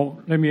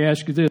 now let me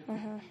ask you this.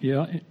 Uh-huh.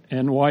 Yeah,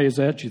 and why is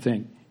that, you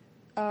think?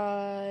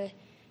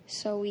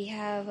 So we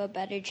have a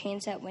better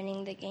chance at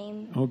winning the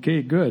game.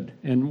 Okay, good.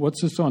 And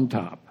what's this on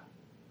top?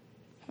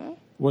 Huh?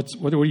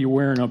 What are you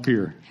wearing up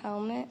here?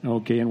 Helmet.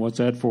 Okay, and what's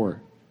that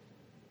for?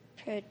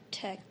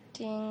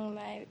 Protecting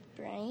my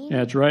brain.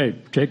 That's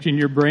right, protecting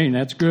your brain.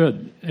 That's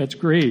good. That's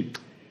great.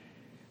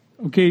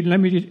 Okay, let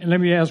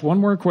me ask one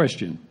more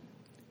question.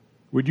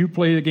 Would you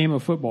play the game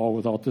of football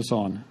without this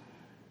on?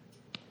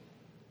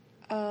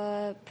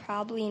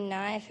 Probably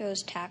not if it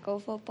was tackle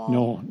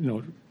football.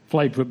 No.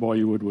 Flag football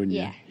you would, wouldn't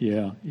you?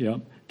 Yeah.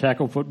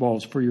 Tackle football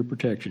is for your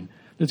protection.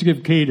 Let's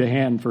give Cade a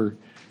hand for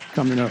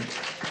coming up.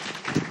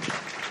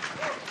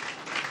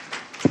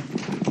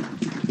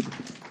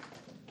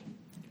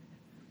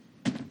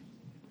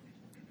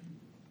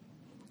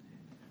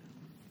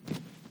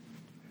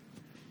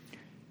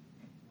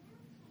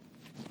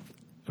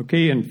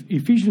 Okay, in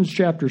Ephesians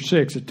chapter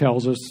 6, it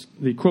tells us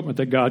the equipment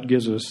that God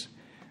gives us.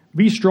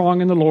 Be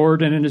strong in the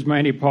Lord and in his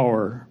mighty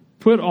power.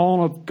 Put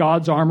all of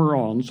God's armor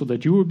on so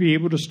that you will be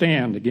able to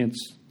stand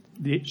against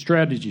the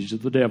strategies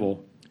of the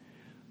devil.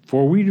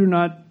 For we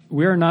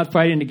are not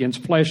fighting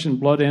against flesh and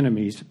blood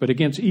enemies, but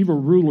against evil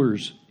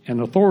rulers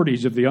and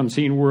authorities of the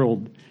unseen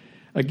world,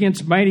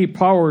 against mighty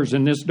powers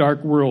in this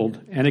dark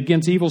world, and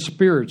against evil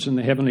spirits in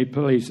the heavenly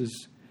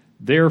places.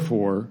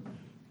 Therefore,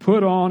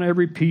 put on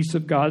every piece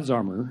of God's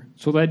armor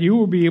so that you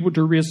will be able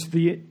to resist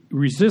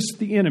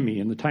the enemy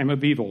in the time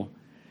of evil.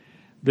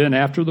 Then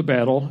after the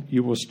battle,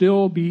 you will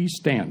still be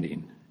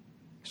standing.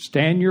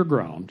 Stand your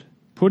ground,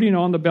 putting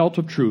on the belt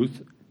of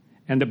truth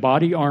and the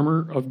body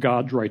armor of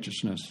God's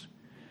righteousness.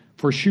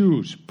 For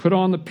shoes, put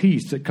on the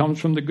peace that comes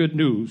from the good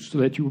news so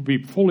that you will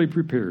be fully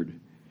prepared.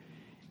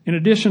 In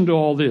addition to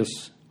all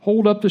this,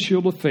 hold up the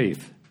shield of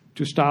faith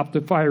to stop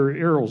the fiery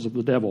arrows of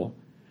the devil.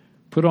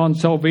 Put on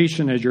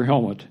salvation as your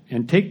helmet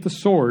and take the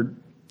sword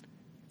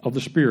of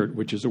the Spirit,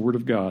 which is the Word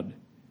of God.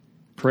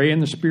 Pray in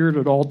the Spirit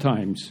at all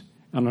times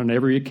and on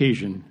every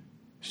occasion.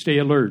 Stay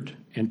alert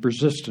and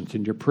persistent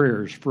in your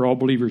prayers for all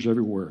believers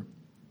everywhere.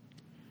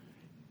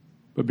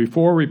 But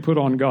before we put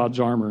on God's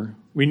armor,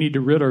 we need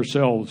to rid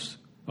ourselves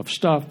of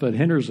stuff that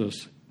hinders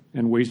us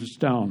and weighs us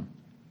down,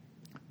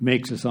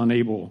 makes us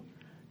unable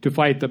to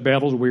fight the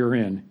battles we are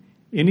in.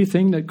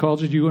 Anything that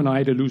causes you and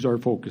I to lose our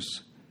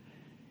focus.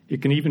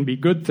 It can even be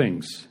good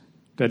things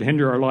that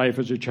hinder our life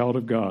as a child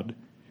of God.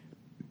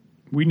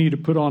 We need to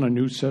put on a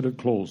new set of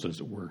clothes, as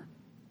it were.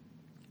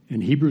 In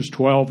Hebrews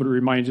 12, it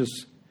reminds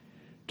us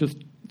to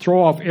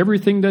throw off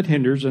everything that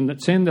hinders and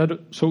that sin that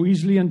so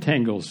easily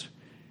entangles,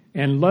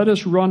 and let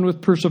us run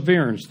with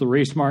perseverance the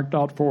race marked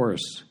out for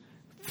us,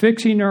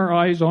 fixing our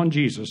eyes on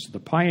Jesus, the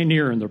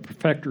pioneer and the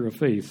perfecter of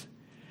faith.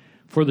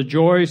 For the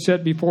joy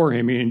set before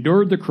him, he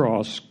endured the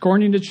cross,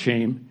 scorning its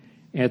shame,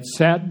 and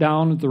sat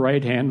down at the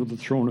right hand of the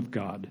throne of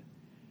God.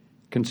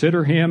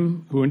 Consider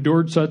him who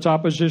endured such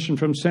opposition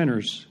from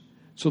sinners,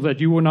 so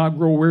that you will not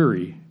grow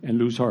weary and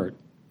lose heart.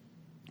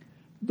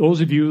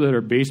 Those of you that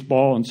are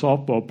baseball and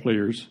softball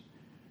players,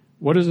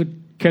 what does a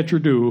catcher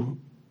do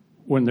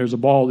when there's a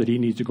ball that he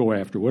needs to go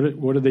after?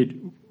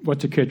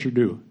 What's a catcher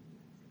do?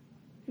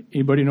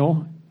 Anybody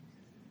know?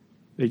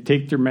 They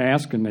take their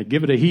mask and they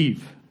give it a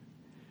heave.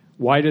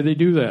 Why do they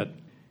do that?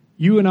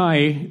 You and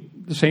I,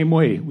 the same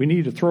way. We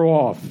need to throw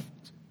off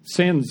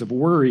sins of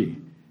worry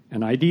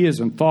and ideas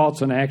and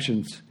thoughts and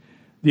actions,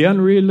 the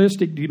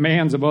unrealistic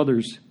demands of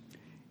others,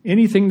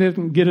 anything that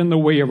can get in the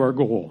way of our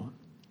goal.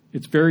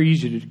 It's very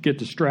easy to get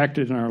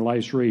distracted in our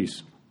life's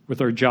race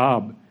with our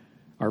job,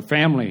 our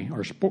family,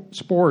 our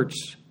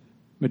sports,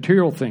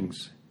 material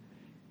things,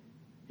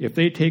 if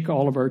they take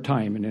all of our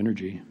time and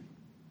energy.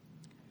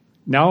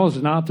 Now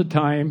is not the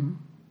time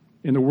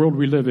in the world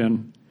we live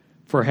in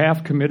for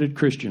half-committed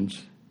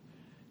Christians.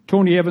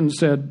 Tony Evans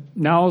said,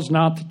 now is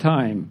not the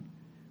time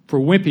for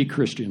wimpy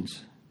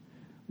Christians.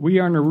 We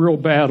are in a real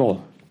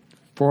battle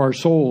for our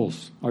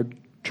souls, our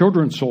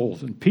children's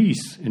souls, and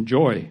peace and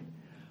joy.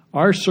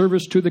 Our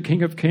service to the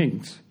King of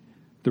Kings.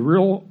 The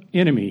real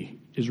enemy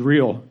is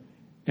real,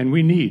 and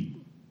we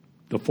need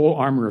the full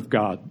armor of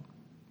God.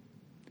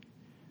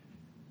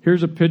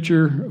 Here's a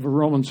picture of a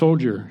Roman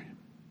soldier.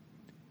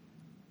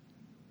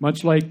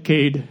 Much like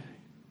Cade,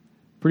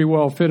 pretty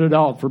well fitted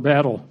out for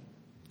battle.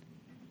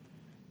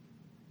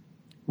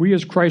 We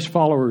as Christ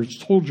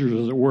followers, soldiers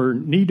as it were,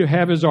 need to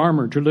have his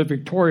armor to live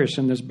victorious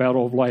in this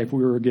battle of life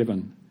we were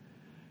given.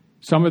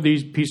 Some of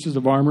these pieces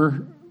of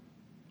armor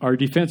are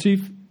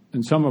defensive,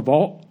 and some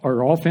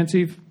are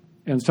offensive,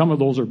 and some of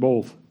those are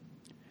both.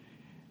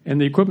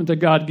 And the equipment that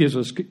God gives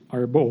us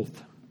are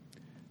both.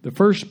 The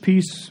first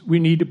piece we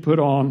need to put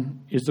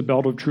on is the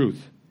belt of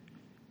truth.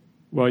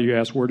 Well, you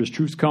ask, where does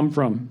truth come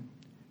from?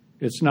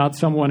 It's not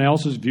someone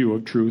else's view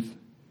of truth.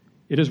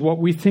 It is what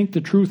we think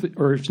the truth,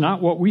 or it's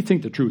not what we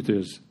think the truth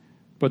is,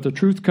 but the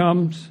truth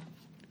comes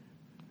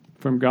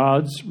from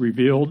God's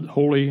revealed,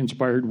 holy,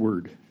 inspired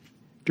word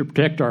to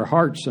protect our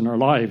hearts and our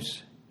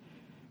lives.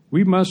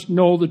 We must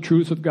know the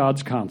truth of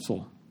God's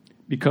counsel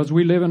because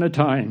we live in a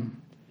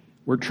time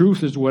where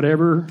truth is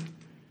whatever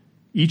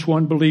each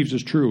one believes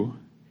is true.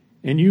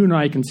 And you and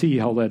I can see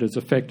how that has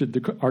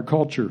affected our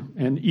culture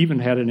and even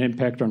had an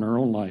impact on our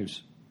own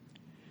lives.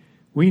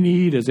 We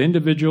need, as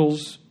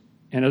individuals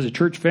and as a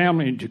church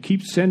family, to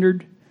keep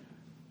centered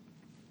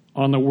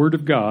on the Word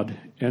of God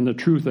and the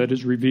truth that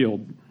is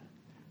revealed.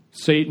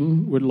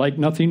 Satan would like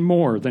nothing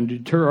more than to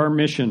deter our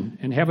mission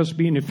and have us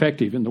being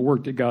effective in the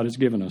work that God has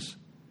given us.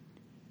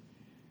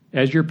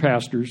 As your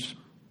pastors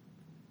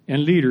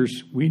and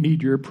leaders, we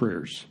need your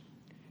prayers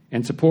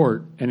and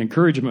support and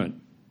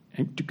encouragement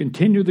and to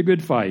continue the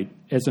good fight.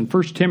 As in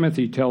 1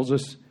 Timothy tells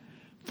us,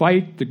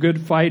 fight the good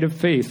fight of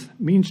faith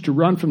means to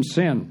run from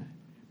sin,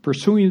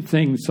 pursuing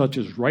things such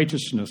as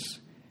righteousness,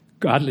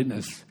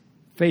 godliness,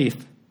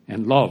 faith,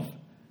 and love.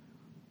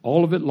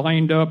 All of it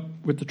lined up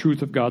with the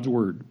truth of God's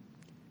word,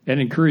 and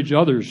encourage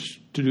others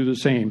to do the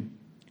same.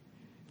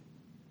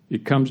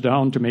 It comes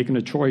down to making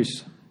a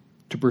choice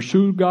to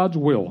pursue God's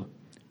will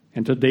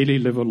and to daily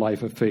live a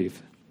life of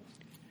faith.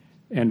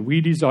 And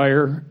we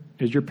desire,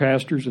 as your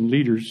pastors and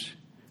leaders,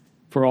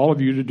 for all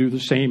of you to do the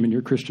same in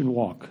your Christian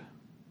walk.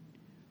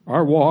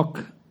 Our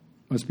walk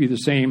must be the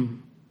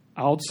same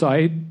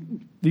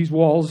outside these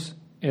walls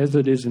as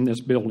it is in this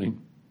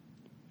building.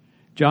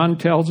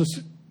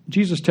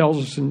 Jesus tells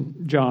us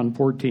in John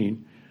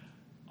 14,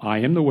 I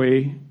am the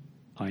way,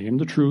 I am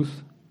the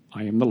truth,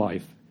 I am the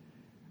life.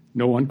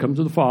 No one comes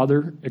to the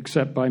Father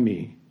except by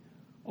me.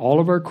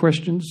 All of our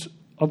questions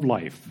of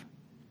life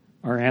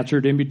are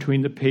answered in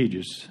between the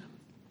pages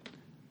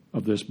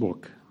of this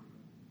book.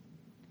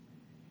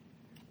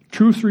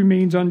 Truth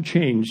remains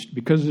unchanged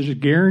because it is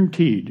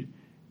guaranteed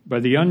by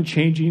the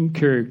unchanging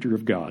character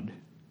of God.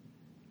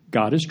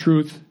 God is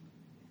truth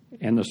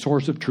and the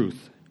source of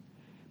truth.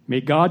 May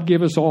God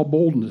give us all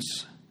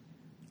boldness,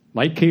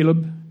 like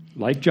Caleb,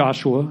 like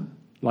Joshua,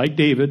 like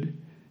David,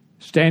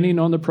 standing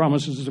on the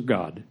promises of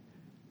God,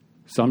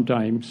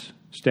 sometimes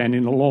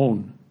standing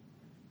alone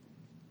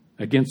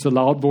against the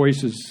loud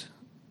voices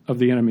of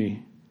the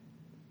enemy.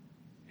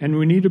 And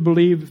we need to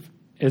believe,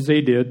 as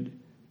they did,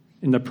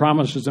 in the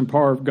promises and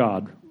power of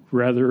God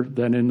rather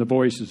than in the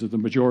voices of the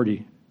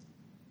majority.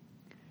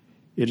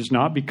 It is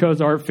not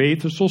because our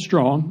faith is so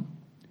strong,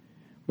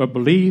 but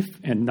belief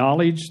and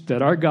knowledge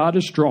that our God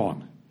is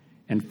strong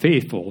and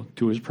faithful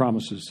to his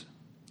promises.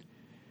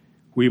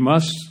 We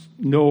must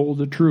know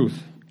the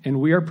truth,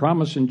 and we are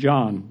promised in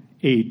John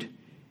 8,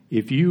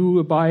 if you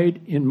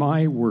abide in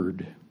my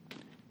word,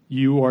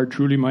 you are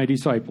truly my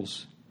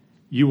disciples.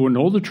 You will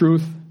know the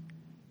truth,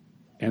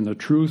 and the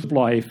truth of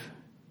life.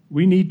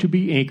 We need to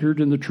be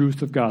anchored in the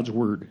truth of God's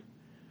word.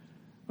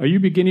 Are you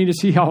beginning to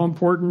see how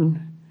important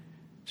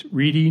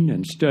reading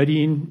and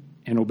studying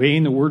and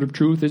obeying the word of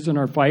truth is in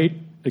our fight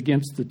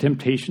against the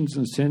temptations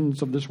and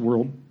sins of this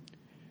world?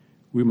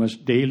 We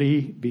must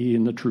daily be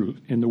in the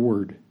truth, in the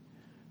word.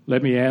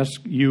 Let me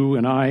ask you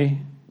and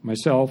I,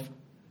 myself,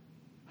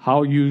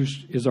 how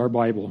used is our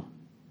Bible?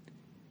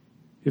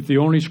 If the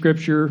only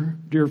scripture,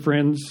 dear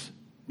friends,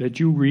 that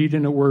you read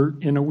in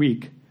a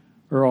week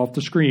are off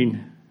the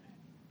screen,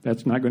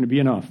 that's not going to be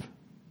enough.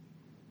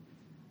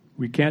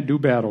 We can't do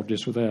battle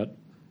just with that.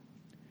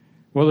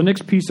 Well, the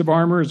next piece of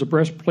armor is a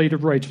breastplate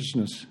of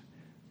righteousness.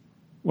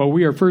 Well,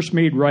 we are first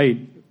made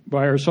right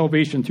by our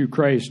salvation through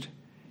Christ,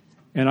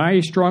 and I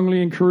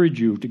strongly encourage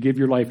you to give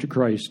your life to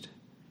Christ.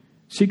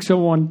 Seek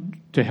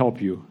someone to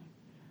help you.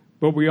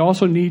 But we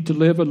also need to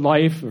live a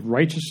life of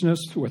righteousness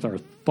with our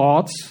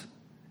thoughts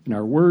and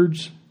our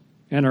words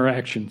and our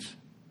actions.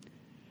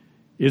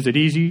 Is it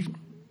easy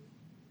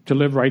to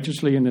live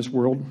righteously in this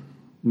world?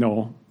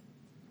 No,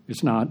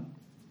 it's not,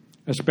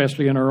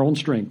 especially in our own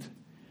strength.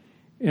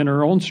 In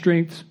our own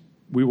strength,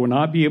 we will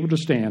not be able to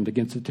stand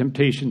against the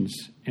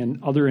temptations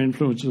and other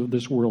influences of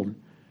this world.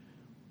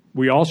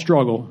 We all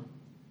struggle,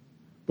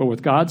 but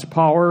with God's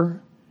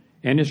power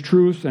and His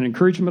truth and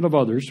encouragement of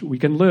others, we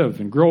can live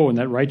and grow in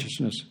that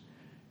righteousness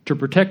to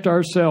protect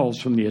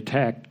ourselves from the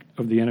attack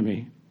of the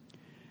enemy.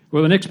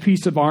 Well, the next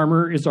piece of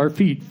armor is our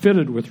feet,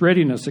 fitted with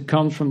readiness that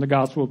comes from the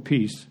gospel of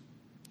peace.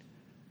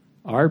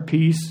 Our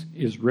peace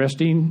is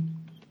resting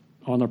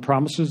on the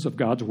promises of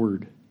God's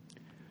word.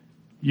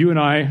 You and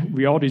I,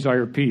 we all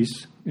desire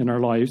peace in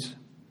our lives,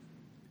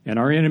 and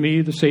our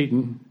enemy, the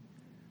Satan,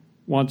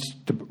 wants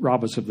to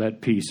rob us of that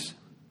peace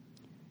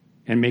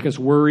and make us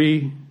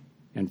worry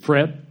and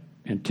fret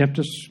and tempt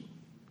us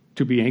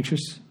to be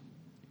anxious.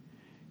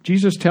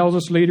 Jesus tells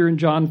us later in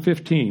John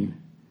 15,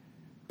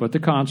 but the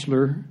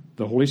Counselor,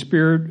 the Holy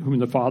Spirit, whom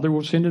the Father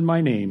will send in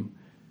my name,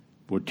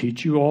 will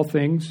teach you all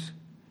things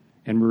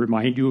and will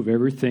remind you of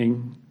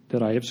everything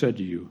that I have said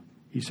to you.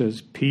 He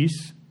says,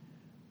 peace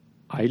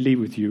I leave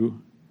with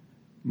you,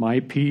 my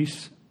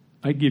peace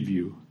I give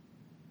you.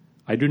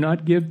 I do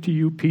not give to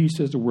you peace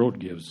as the world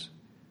gives.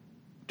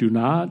 Do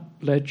not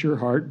let your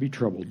heart be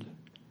troubled,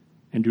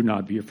 and do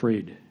not be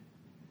afraid.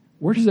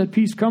 Where does that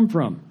peace come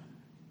from?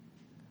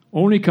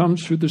 Only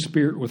comes through the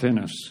Spirit within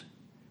us.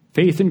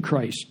 Faith in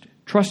Christ,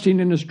 trusting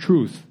in His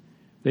truth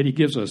that He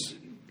gives us.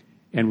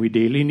 And we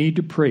daily need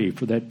to pray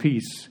for that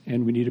peace,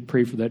 and we need to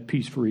pray for that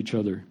peace for each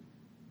other.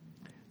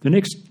 The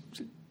next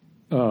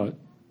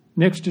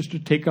is to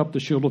take up the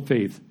shield of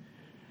faith.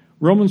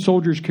 Roman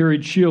soldiers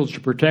carried shields to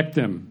protect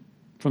them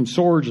from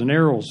swords and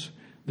arrows.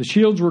 The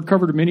shields were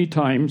covered many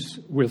times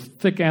with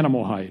thick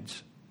animal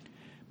hides.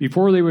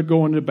 Before they would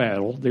go into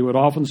battle, they would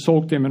often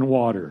soak them in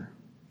water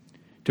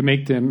to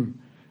make them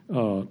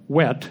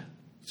wet,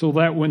 so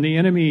that when the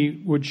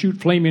enemy would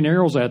shoot flaming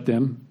arrows at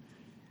them,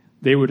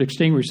 they would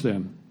extinguish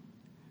them.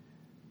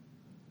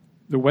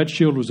 The wet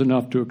shield was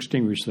enough to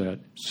extinguish that.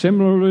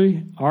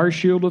 Similarly, our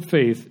shield of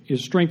faith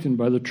is strengthened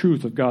by the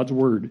truth of God's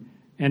word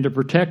and to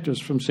protect us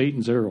from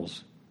Satan's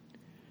arrows.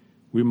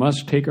 We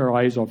must take our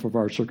eyes off of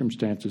our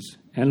circumstances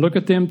and look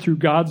at them through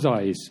God's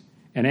eyes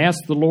and ask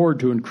the Lord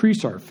to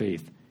increase our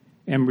faith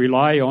and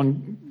rely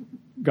on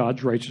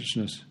God's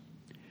righteousness.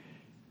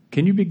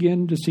 Can you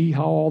begin to see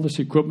how all this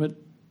equipment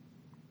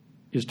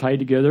is tied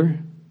together,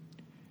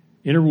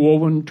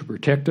 interwoven to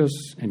protect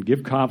us and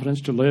give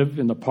confidence to live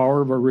in the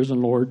power of our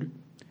risen Lord?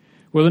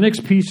 Well, the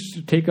next piece is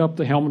to take up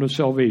the helmet of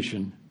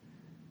salvation.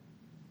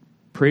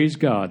 Praise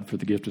God for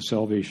the gift of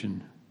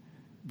salvation,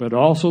 but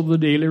also the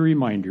daily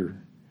reminder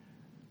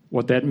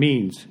what that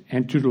means,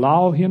 and to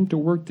allow Him to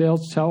work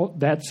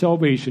that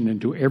salvation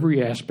into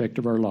every aspect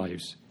of our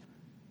lives.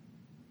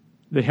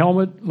 The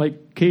helmet,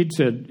 like Cade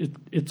said,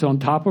 it's on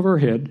top of our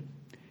head.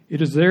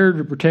 It is there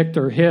to protect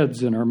our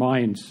heads and our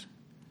minds.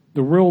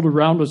 The world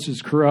around us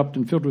is corrupt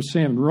and filled with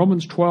sin.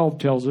 Romans 12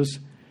 tells us,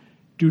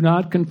 do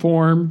not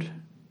conform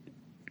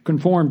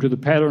to the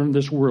pattern of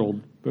this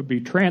world, but be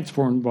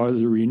transformed by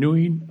the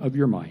renewing of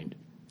your mind.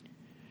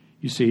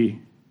 You see,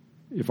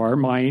 if our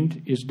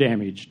mind is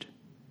damaged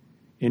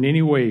in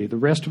any way, the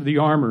rest of the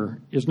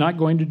armor is not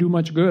going to do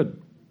much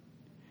good.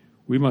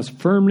 We must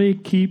firmly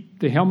keep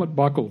the helmet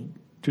buckled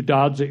to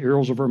dodge the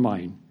arrows of our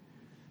mind.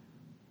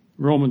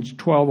 Romans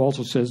 12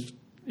 also says,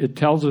 it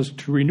tells us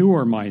to renew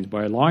our minds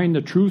by allowing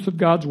the truth of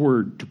God's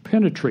word to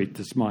penetrate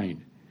this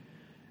mind.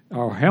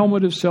 Our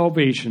helmet of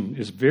salvation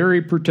is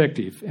very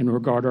protective and will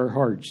guard our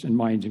hearts and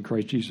minds in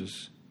Christ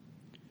Jesus.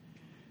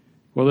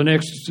 Well, the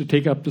next is to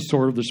take up the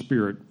sword of the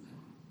Spirit.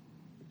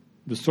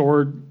 The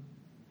sword,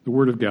 the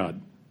Word of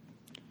God.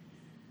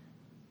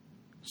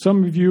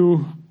 Some of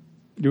you,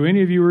 do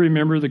any of you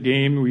remember the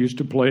game we used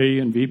to play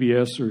in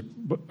VBS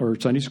or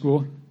Sunday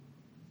school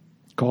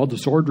called the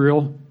sword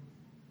drill?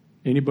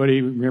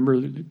 Anybody remember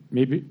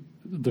maybe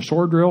the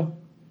sword drill?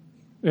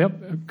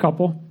 Yep, a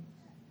couple.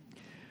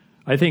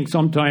 I think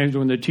sometimes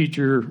when the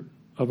teacher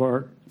of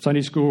our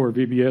Sunday school or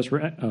VBS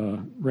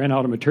ran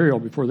out of material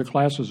before the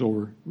class was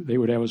over, they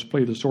would have us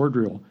play the sword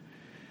drill.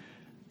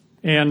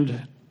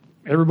 And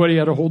everybody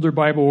had to hold their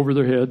Bible over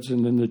their heads,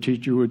 and then the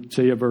teacher would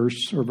say a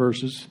verse or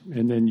verses,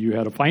 and then you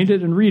had to find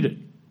it and read it.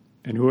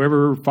 And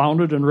whoever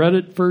found it and read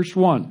it first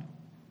won.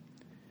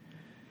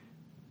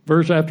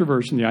 Verse after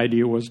verse, and the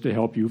idea was to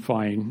help you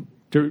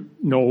to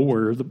know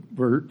where the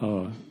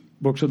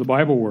books of the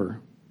Bible were.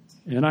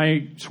 And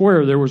I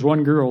swear there was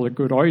one girl that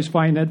could always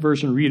find that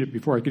verse and read it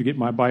before I could get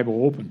my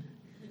Bible open.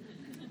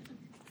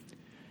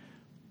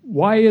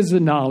 Why is the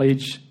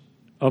knowledge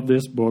of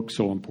this book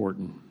so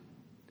important?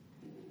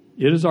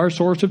 It is our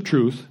source of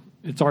truth.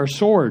 It's our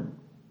sword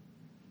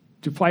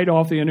to fight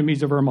off the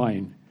enemies of our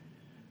mind.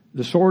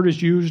 The sword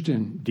is used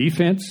in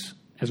defense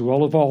as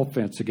well as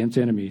offense against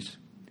enemies.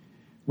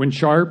 When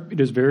sharp, it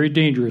is very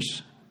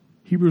dangerous.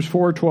 Hebrews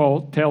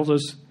 4:12 tells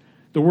us,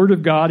 the word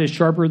of God is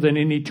sharper than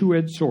any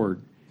two-edged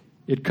sword.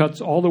 It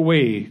cuts all the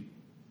way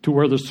to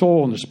where the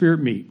soul and the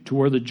spirit meet, to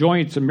where the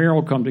joints and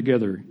marrow come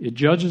together. It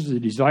judges the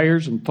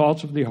desires and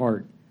thoughts of the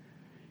heart.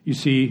 You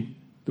see,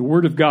 the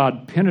word of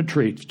God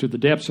penetrates to the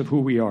depths of who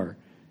we are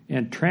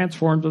and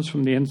transforms us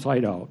from the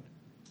inside out.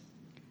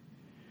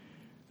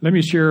 Let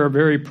me share a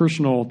very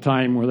personal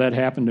time where that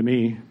happened to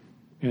me.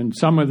 And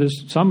some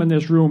in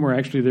this room were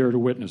actually there to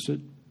witness it.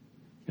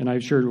 And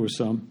I've shared it with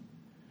some.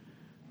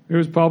 It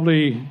was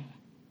probably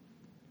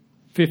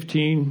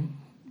 15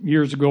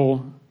 years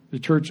ago, the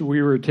church that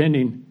we were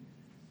attending,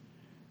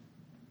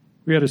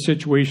 we had a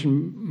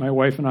situation, my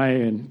wife and I,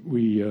 and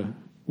we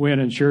went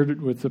and shared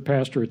it with the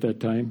pastor at that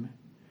time.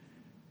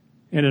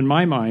 And in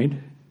my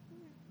mind,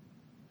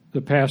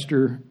 the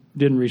pastor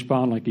didn't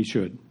respond like he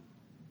should.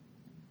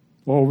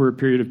 Over a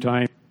period of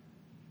time,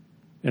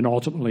 and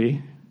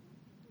ultimately,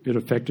 it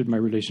affected my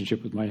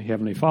relationship with my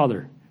Heavenly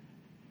Father.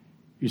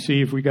 You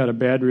see, if we got a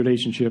bad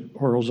relationship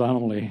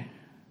horizontally,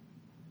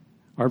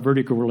 our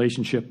vertical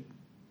relationship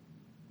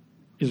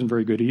isn't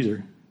very good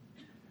either.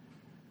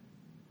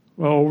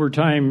 Well, over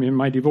time in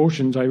my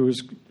devotions, I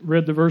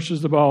read the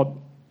verses about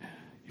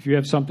if you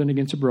have something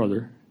against a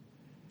brother,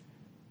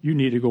 you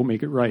need to go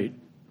make it right.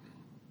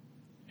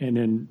 And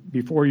then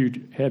before you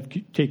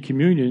take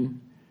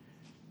communion,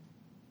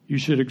 you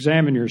should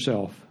examine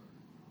yourself.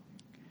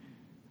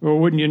 Well,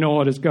 wouldn't you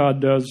know it, as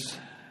God does,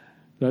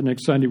 that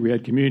next Sunday we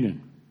had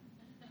communion.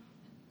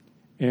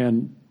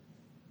 And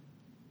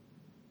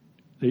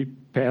they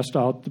passed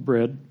out the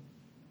bread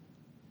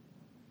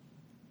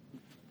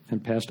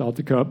and passed out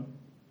the cup.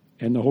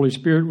 And the Holy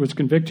Spirit was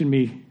convicting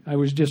me. I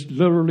was just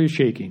literally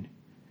shaking.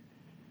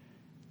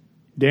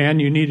 Dan,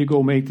 you need to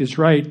go make this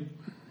right.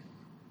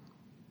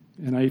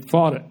 And I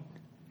fought it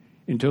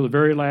until the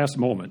very last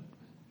moment.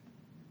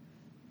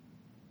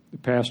 The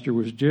pastor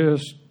was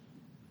just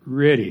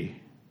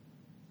ready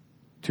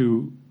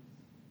to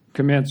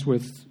commence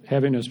with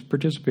having us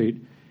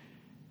participate.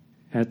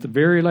 At the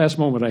very last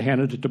moment, I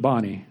handed it to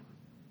Bonnie,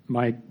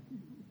 my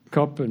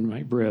cup and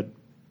my bread.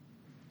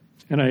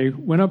 And I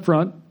went up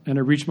front and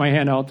I reached my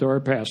hand out to our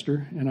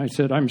pastor and I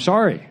said, I'm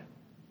sorry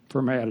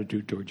for my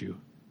attitude towards you.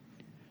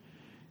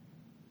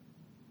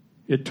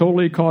 It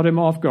totally caught him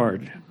off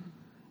guard,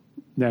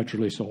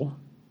 naturally so.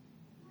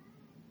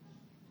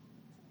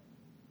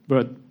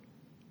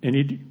 And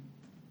he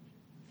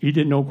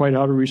didn't know quite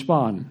how to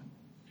respond.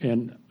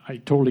 And I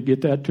totally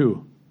get that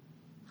too.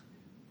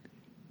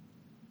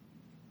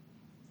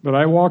 But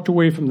I walked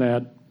away from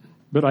that.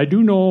 But I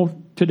do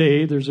know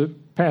today there's a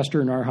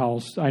pastor in our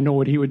house. I know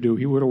what he would do.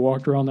 He would have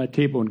walked around that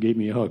table and gave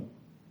me a hug.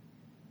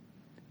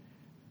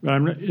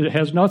 But it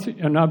has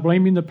nothing. I'm not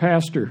blaming the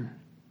pastor.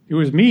 It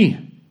was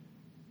me.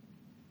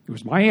 It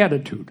was my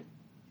attitude.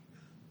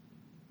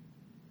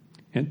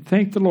 And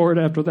thank the Lord,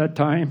 after that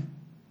time,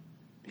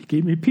 He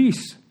gave me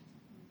peace.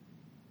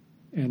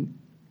 And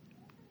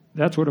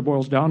that's what it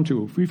boils down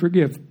to. If we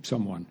forgive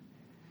someone,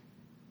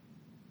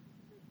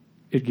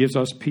 it gives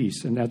us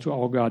peace, and that's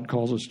all God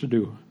calls us to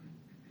do.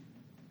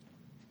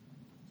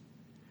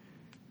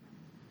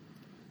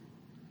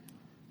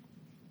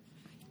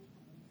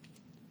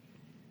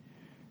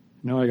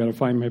 Now I got to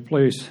find my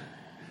place.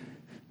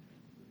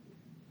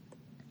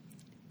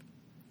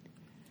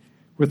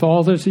 With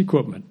all this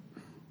equipment,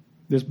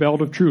 this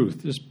belt of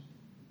truth, this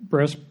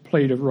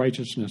breastplate of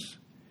righteousness,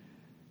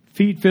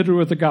 feet fitted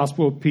with the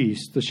gospel of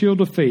peace, the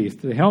shield of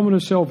faith, the helmet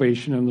of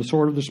salvation, and the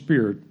sword of the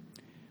Spirit,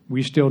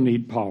 we still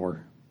need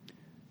power.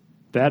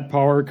 That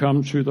power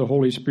comes through the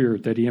Holy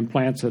Spirit that He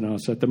implants in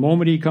us at the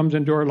moment He comes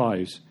into our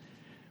lives.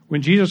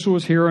 When Jesus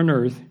was here on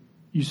earth,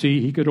 you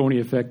see, He could only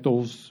affect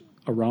those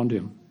around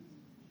Him.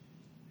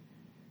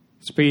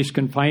 Space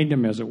confined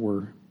Him, as it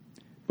were.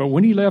 But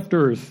when He left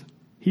earth,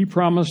 He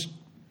promised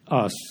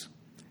us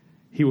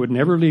He would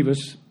never leave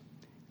us,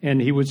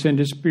 and He would send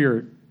His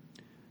Spirit.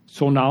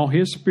 So now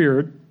His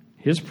Spirit,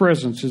 His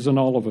presence is in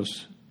all of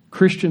us,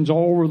 Christians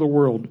all over the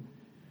world.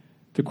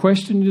 The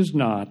question is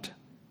not,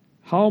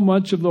 how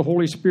much of the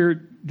Holy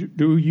Spirit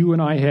do you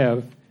and I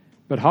have,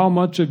 but how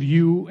much of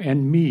you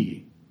and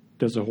me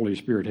does the Holy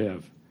Spirit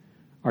have?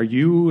 Are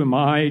you and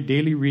I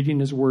daily reading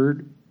His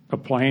Word,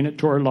 applying it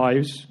to our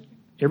lives?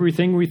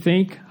 Everything we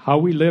think, how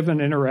we live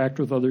and interact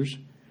with others?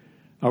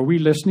 Are we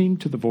listening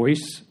to the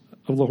voice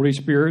of the Holy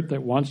Spirit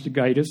that wants to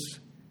guide us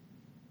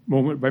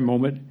moment by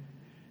moment?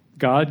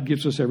 God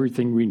gives us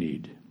everything we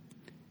need.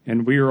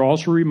 And we are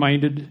also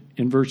reminded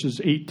in verses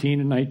 18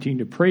 and 19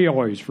 to pray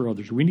always for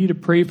others. We need to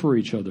pray for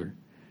each other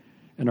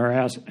and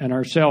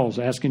ourselves,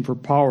 asking for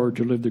power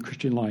to live the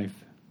Christian life.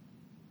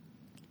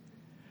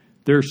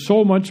 There's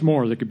so much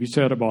more that could be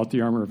said about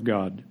the armor of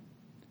God.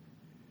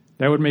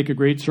 That would make a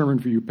great sermon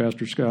for you,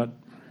 Pastor Scott.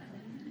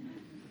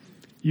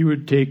 You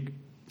would take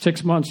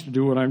 6 months to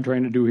do what I'm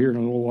trying to do here in a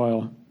little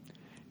while.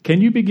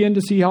 Can you begin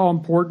to see how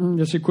important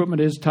this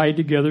equipment is tied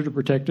together to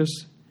protect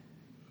us?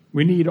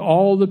 We need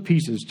all the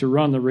pieces to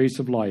run the race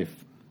of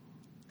life.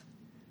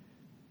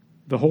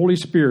 The Holy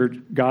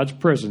Spirit, God's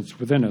presence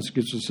within us,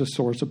 gives us a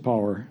source of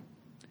power.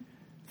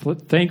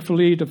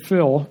 Thankfully to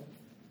Phil,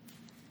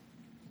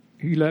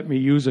 he let me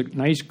use a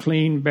nice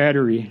clean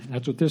battery.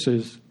 That's what this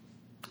is.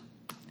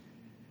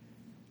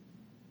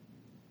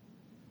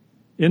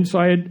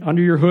 Inside,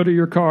 under your hood of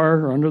your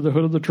car, or under the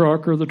hood of the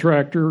truck or the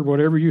tractor, or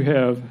whatever you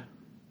have,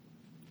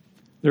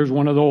 there's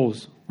one of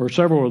those, or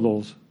several of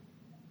those.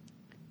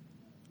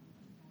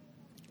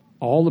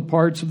 All the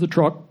parts of the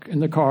truck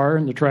and the car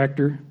and the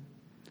tractor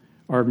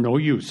are of no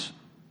use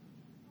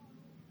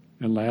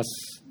unless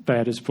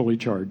that is fully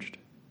charged.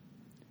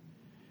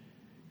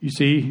 You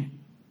see,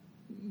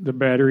 the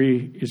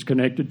battery is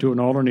connected to an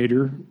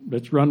alternator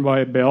that's run by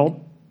a belt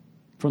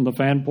from the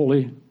fan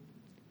pulley.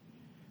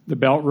 The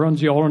belt runs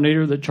the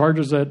alternator that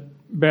charges that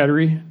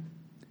battery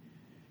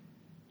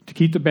to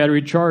keep the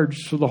battery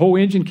charged so the whole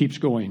engine keeps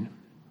going.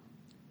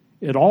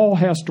 It all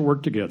has to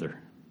work together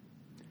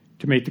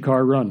to make the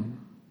car run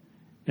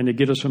and to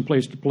get us from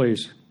place to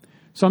place.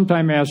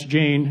 Sometime ask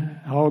Jane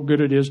how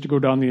good it is to go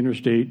down the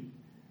interstate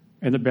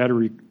and the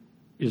battery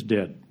is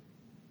dead.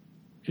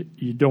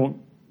 You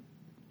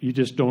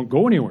just don't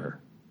go anywhere.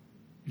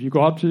 If you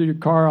go out to your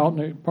car out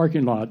in the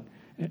parking lot,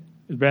 the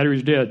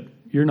battery's dead,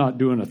 you're not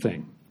doing a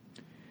thing.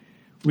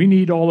 We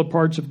need all the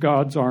parts of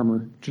God's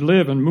armor to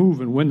live and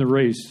move and win the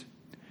race.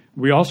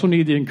 We also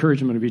need the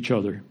encouragement of each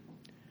other.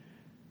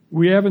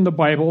 We have in the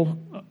Bible,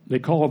 they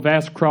call a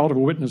vast crowd of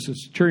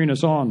witnesses cheering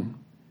us on.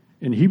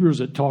 In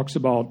Hebrews it talks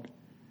about,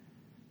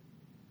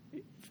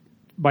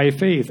 by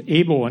faith,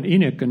 Abel and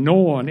Enoch and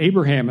Noah and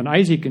Abraham and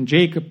Isaac and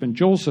Jacob and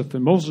Joseph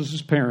and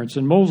Moses' parents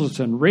and Moses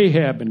and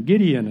Rahab and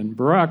Gideon and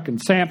Barak and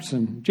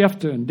Samson,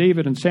 Jephthah and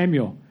David and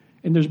Samuel.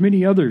 And there's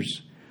many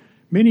others,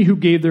 many who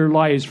gave their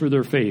lives for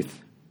their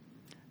faith.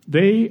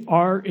 They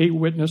are a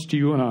witness to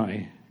you and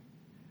I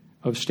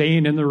of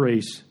staying in the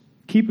race,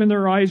 keeping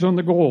their eyes on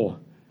the goal.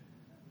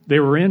 They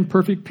were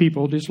imperfect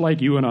people just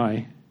like you and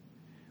I.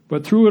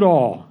 But through it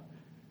all,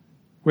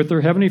 with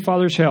their Heavenly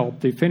Father's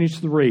help, they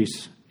finished the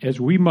race as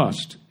we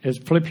must. As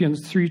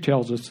Philippians 3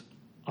 tells us,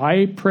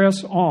 I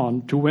press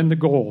on to win the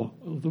goal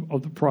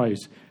of the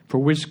prize for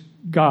which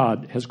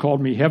God has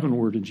called me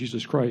heavenward in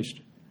Jesus Christ.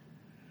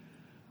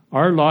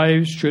 Our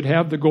lives should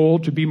have the goal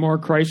to be more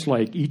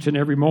Christ-like each and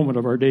every moment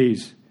of our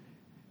days.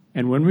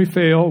 And when we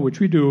fail, which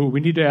we do, we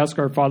need to ask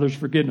our Father's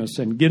forgiveness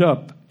and get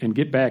up and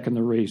get back in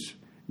the race,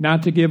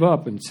 not to give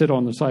up and sit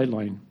on the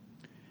sideline.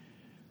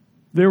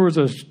 There was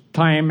a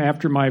time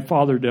after my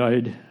father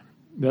died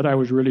that I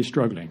was really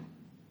struggling.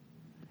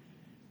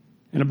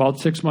 And about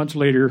 6 months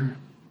later,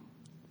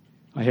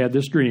 I had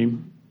this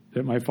dream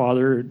that my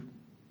father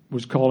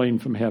was calling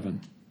from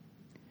heaven.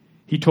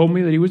 He told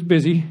me that he was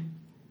busy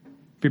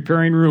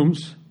preparing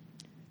rooms,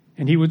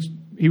 and he was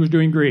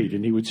doing great,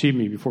 and he would see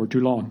me before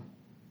too long.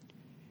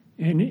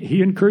 And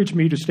he encouraged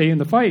me to stay in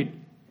the fight,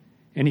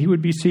 and he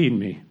would be seeing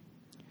me.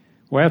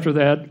 Well, after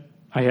that,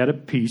 I had a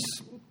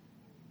peace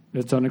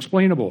that's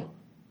unexplainable.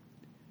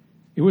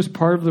 It was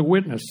part of the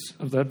witness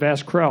of that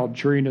vast crowd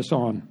cheering us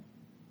on.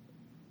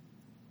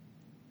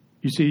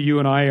 You see, you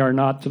and I are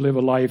not to live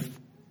a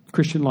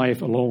Christian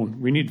life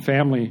alone. We need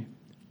family.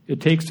 It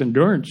takes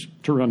endurance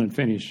to run and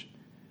finish.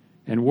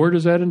 And where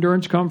does that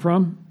endurance come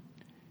from?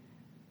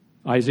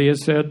 Isaiah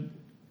said,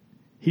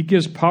 He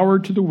gives power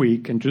to the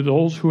weak, and to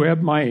those who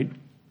have might,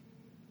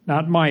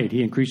 not might,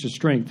 He increases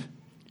strength.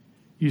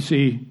 You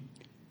see,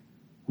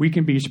 we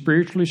can be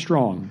spiritually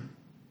strong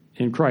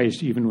in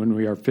Christ even when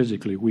we are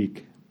physically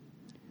weak.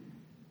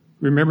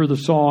 Remember the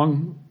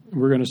song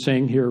we're going to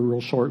sing here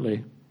real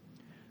shortly.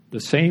 The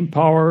same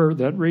power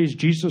that raised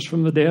Jesus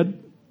from the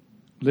dead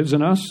lives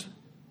in us.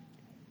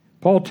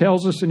 Paul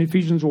tells us in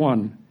Ephesians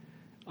 1,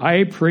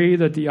 I pray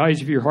that the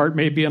eyes of your heart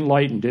may be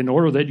enlightened, in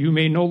order that you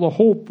may know the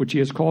hope which He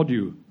has called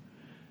you,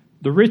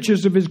 the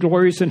riches of His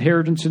glorious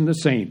inheritance in the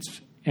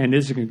saints, and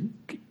His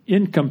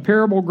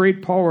incomparable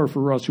great power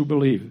for us who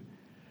believe.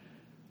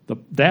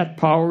 That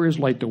power is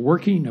like the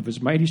working of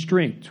His mighty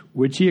strength,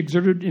 which He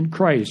exerted in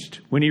Christ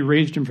when He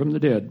raised Him from the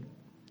dead.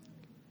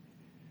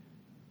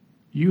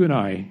 You and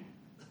I,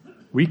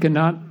 we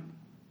cannot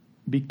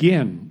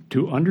begin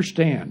to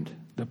understand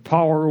the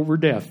power over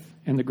death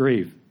and the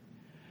grave.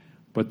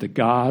 But the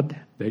God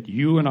that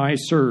you and I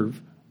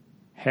serve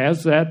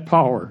has that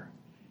power,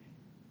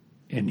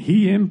 and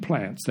He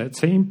implants that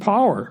same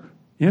power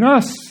in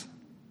us,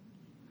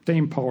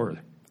 same power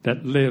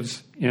that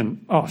lives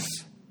in us.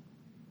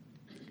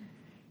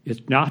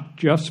 It's not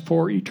just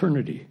for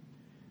eternity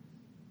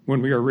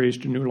when we are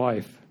raised to new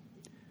life,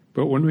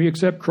 but when we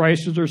accept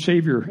Christ as our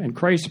Savior and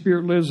Christ's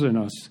Spirit lives in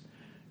us,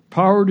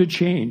 power to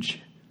change,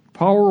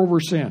 power over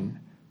sin,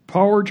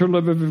 power to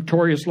live a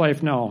victorious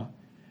life now.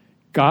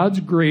 God's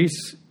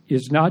grace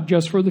is not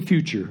just for the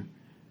future,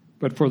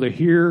 but for the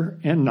here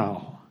and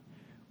now.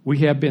 We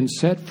have been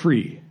set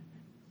free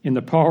in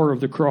the power of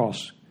the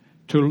cross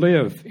to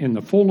live in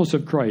the fullness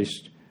of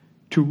Christ,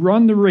 to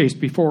run the race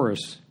before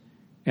us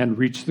and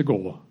reach the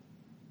goal.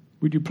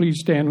 Would you please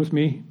stand with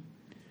me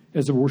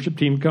as the worship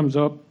team comes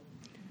up?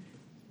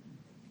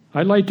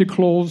 I'd like to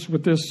close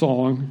with this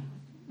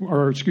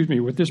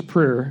with this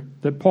prayer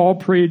that Paul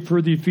prayed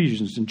for the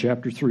Ephesians in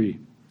chapter 3.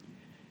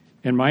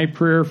 And my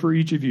prayer for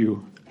each of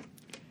you,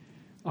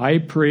 I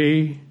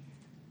pray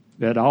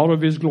that out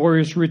of his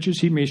glorious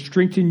riches he may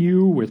strengthen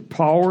you with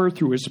power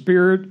through his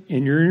Spirit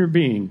in your inner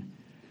being,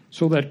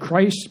 so that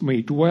Christ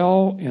may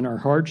dwell in our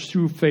hearts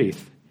through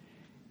faith.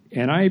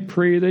 And I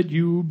pray that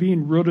you,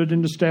 being rooted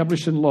and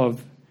established in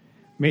love,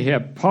 may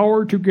have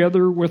power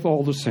together with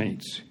all the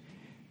saints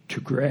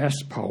to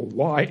grasp how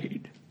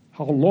wide,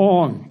 how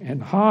long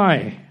and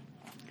high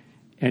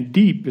and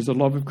deep is the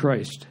love of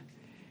Christ,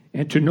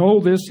 and to know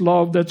this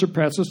love that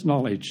surpasses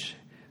knowledge,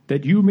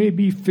 that you may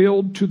be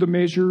filled to the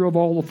measure of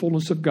all the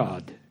fullness of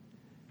God.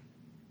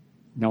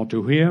 Now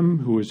to him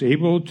who is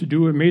able to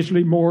do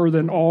immeasurably more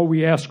than all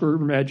we ask or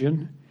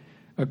imagine,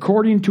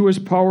 according to his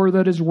power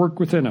that is worked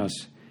within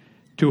us,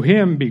 to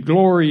him be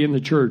glory in the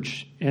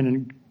church and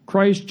in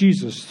Christ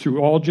Jesus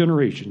through all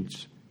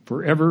generations,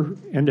 forever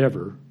and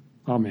ever.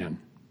 Amen.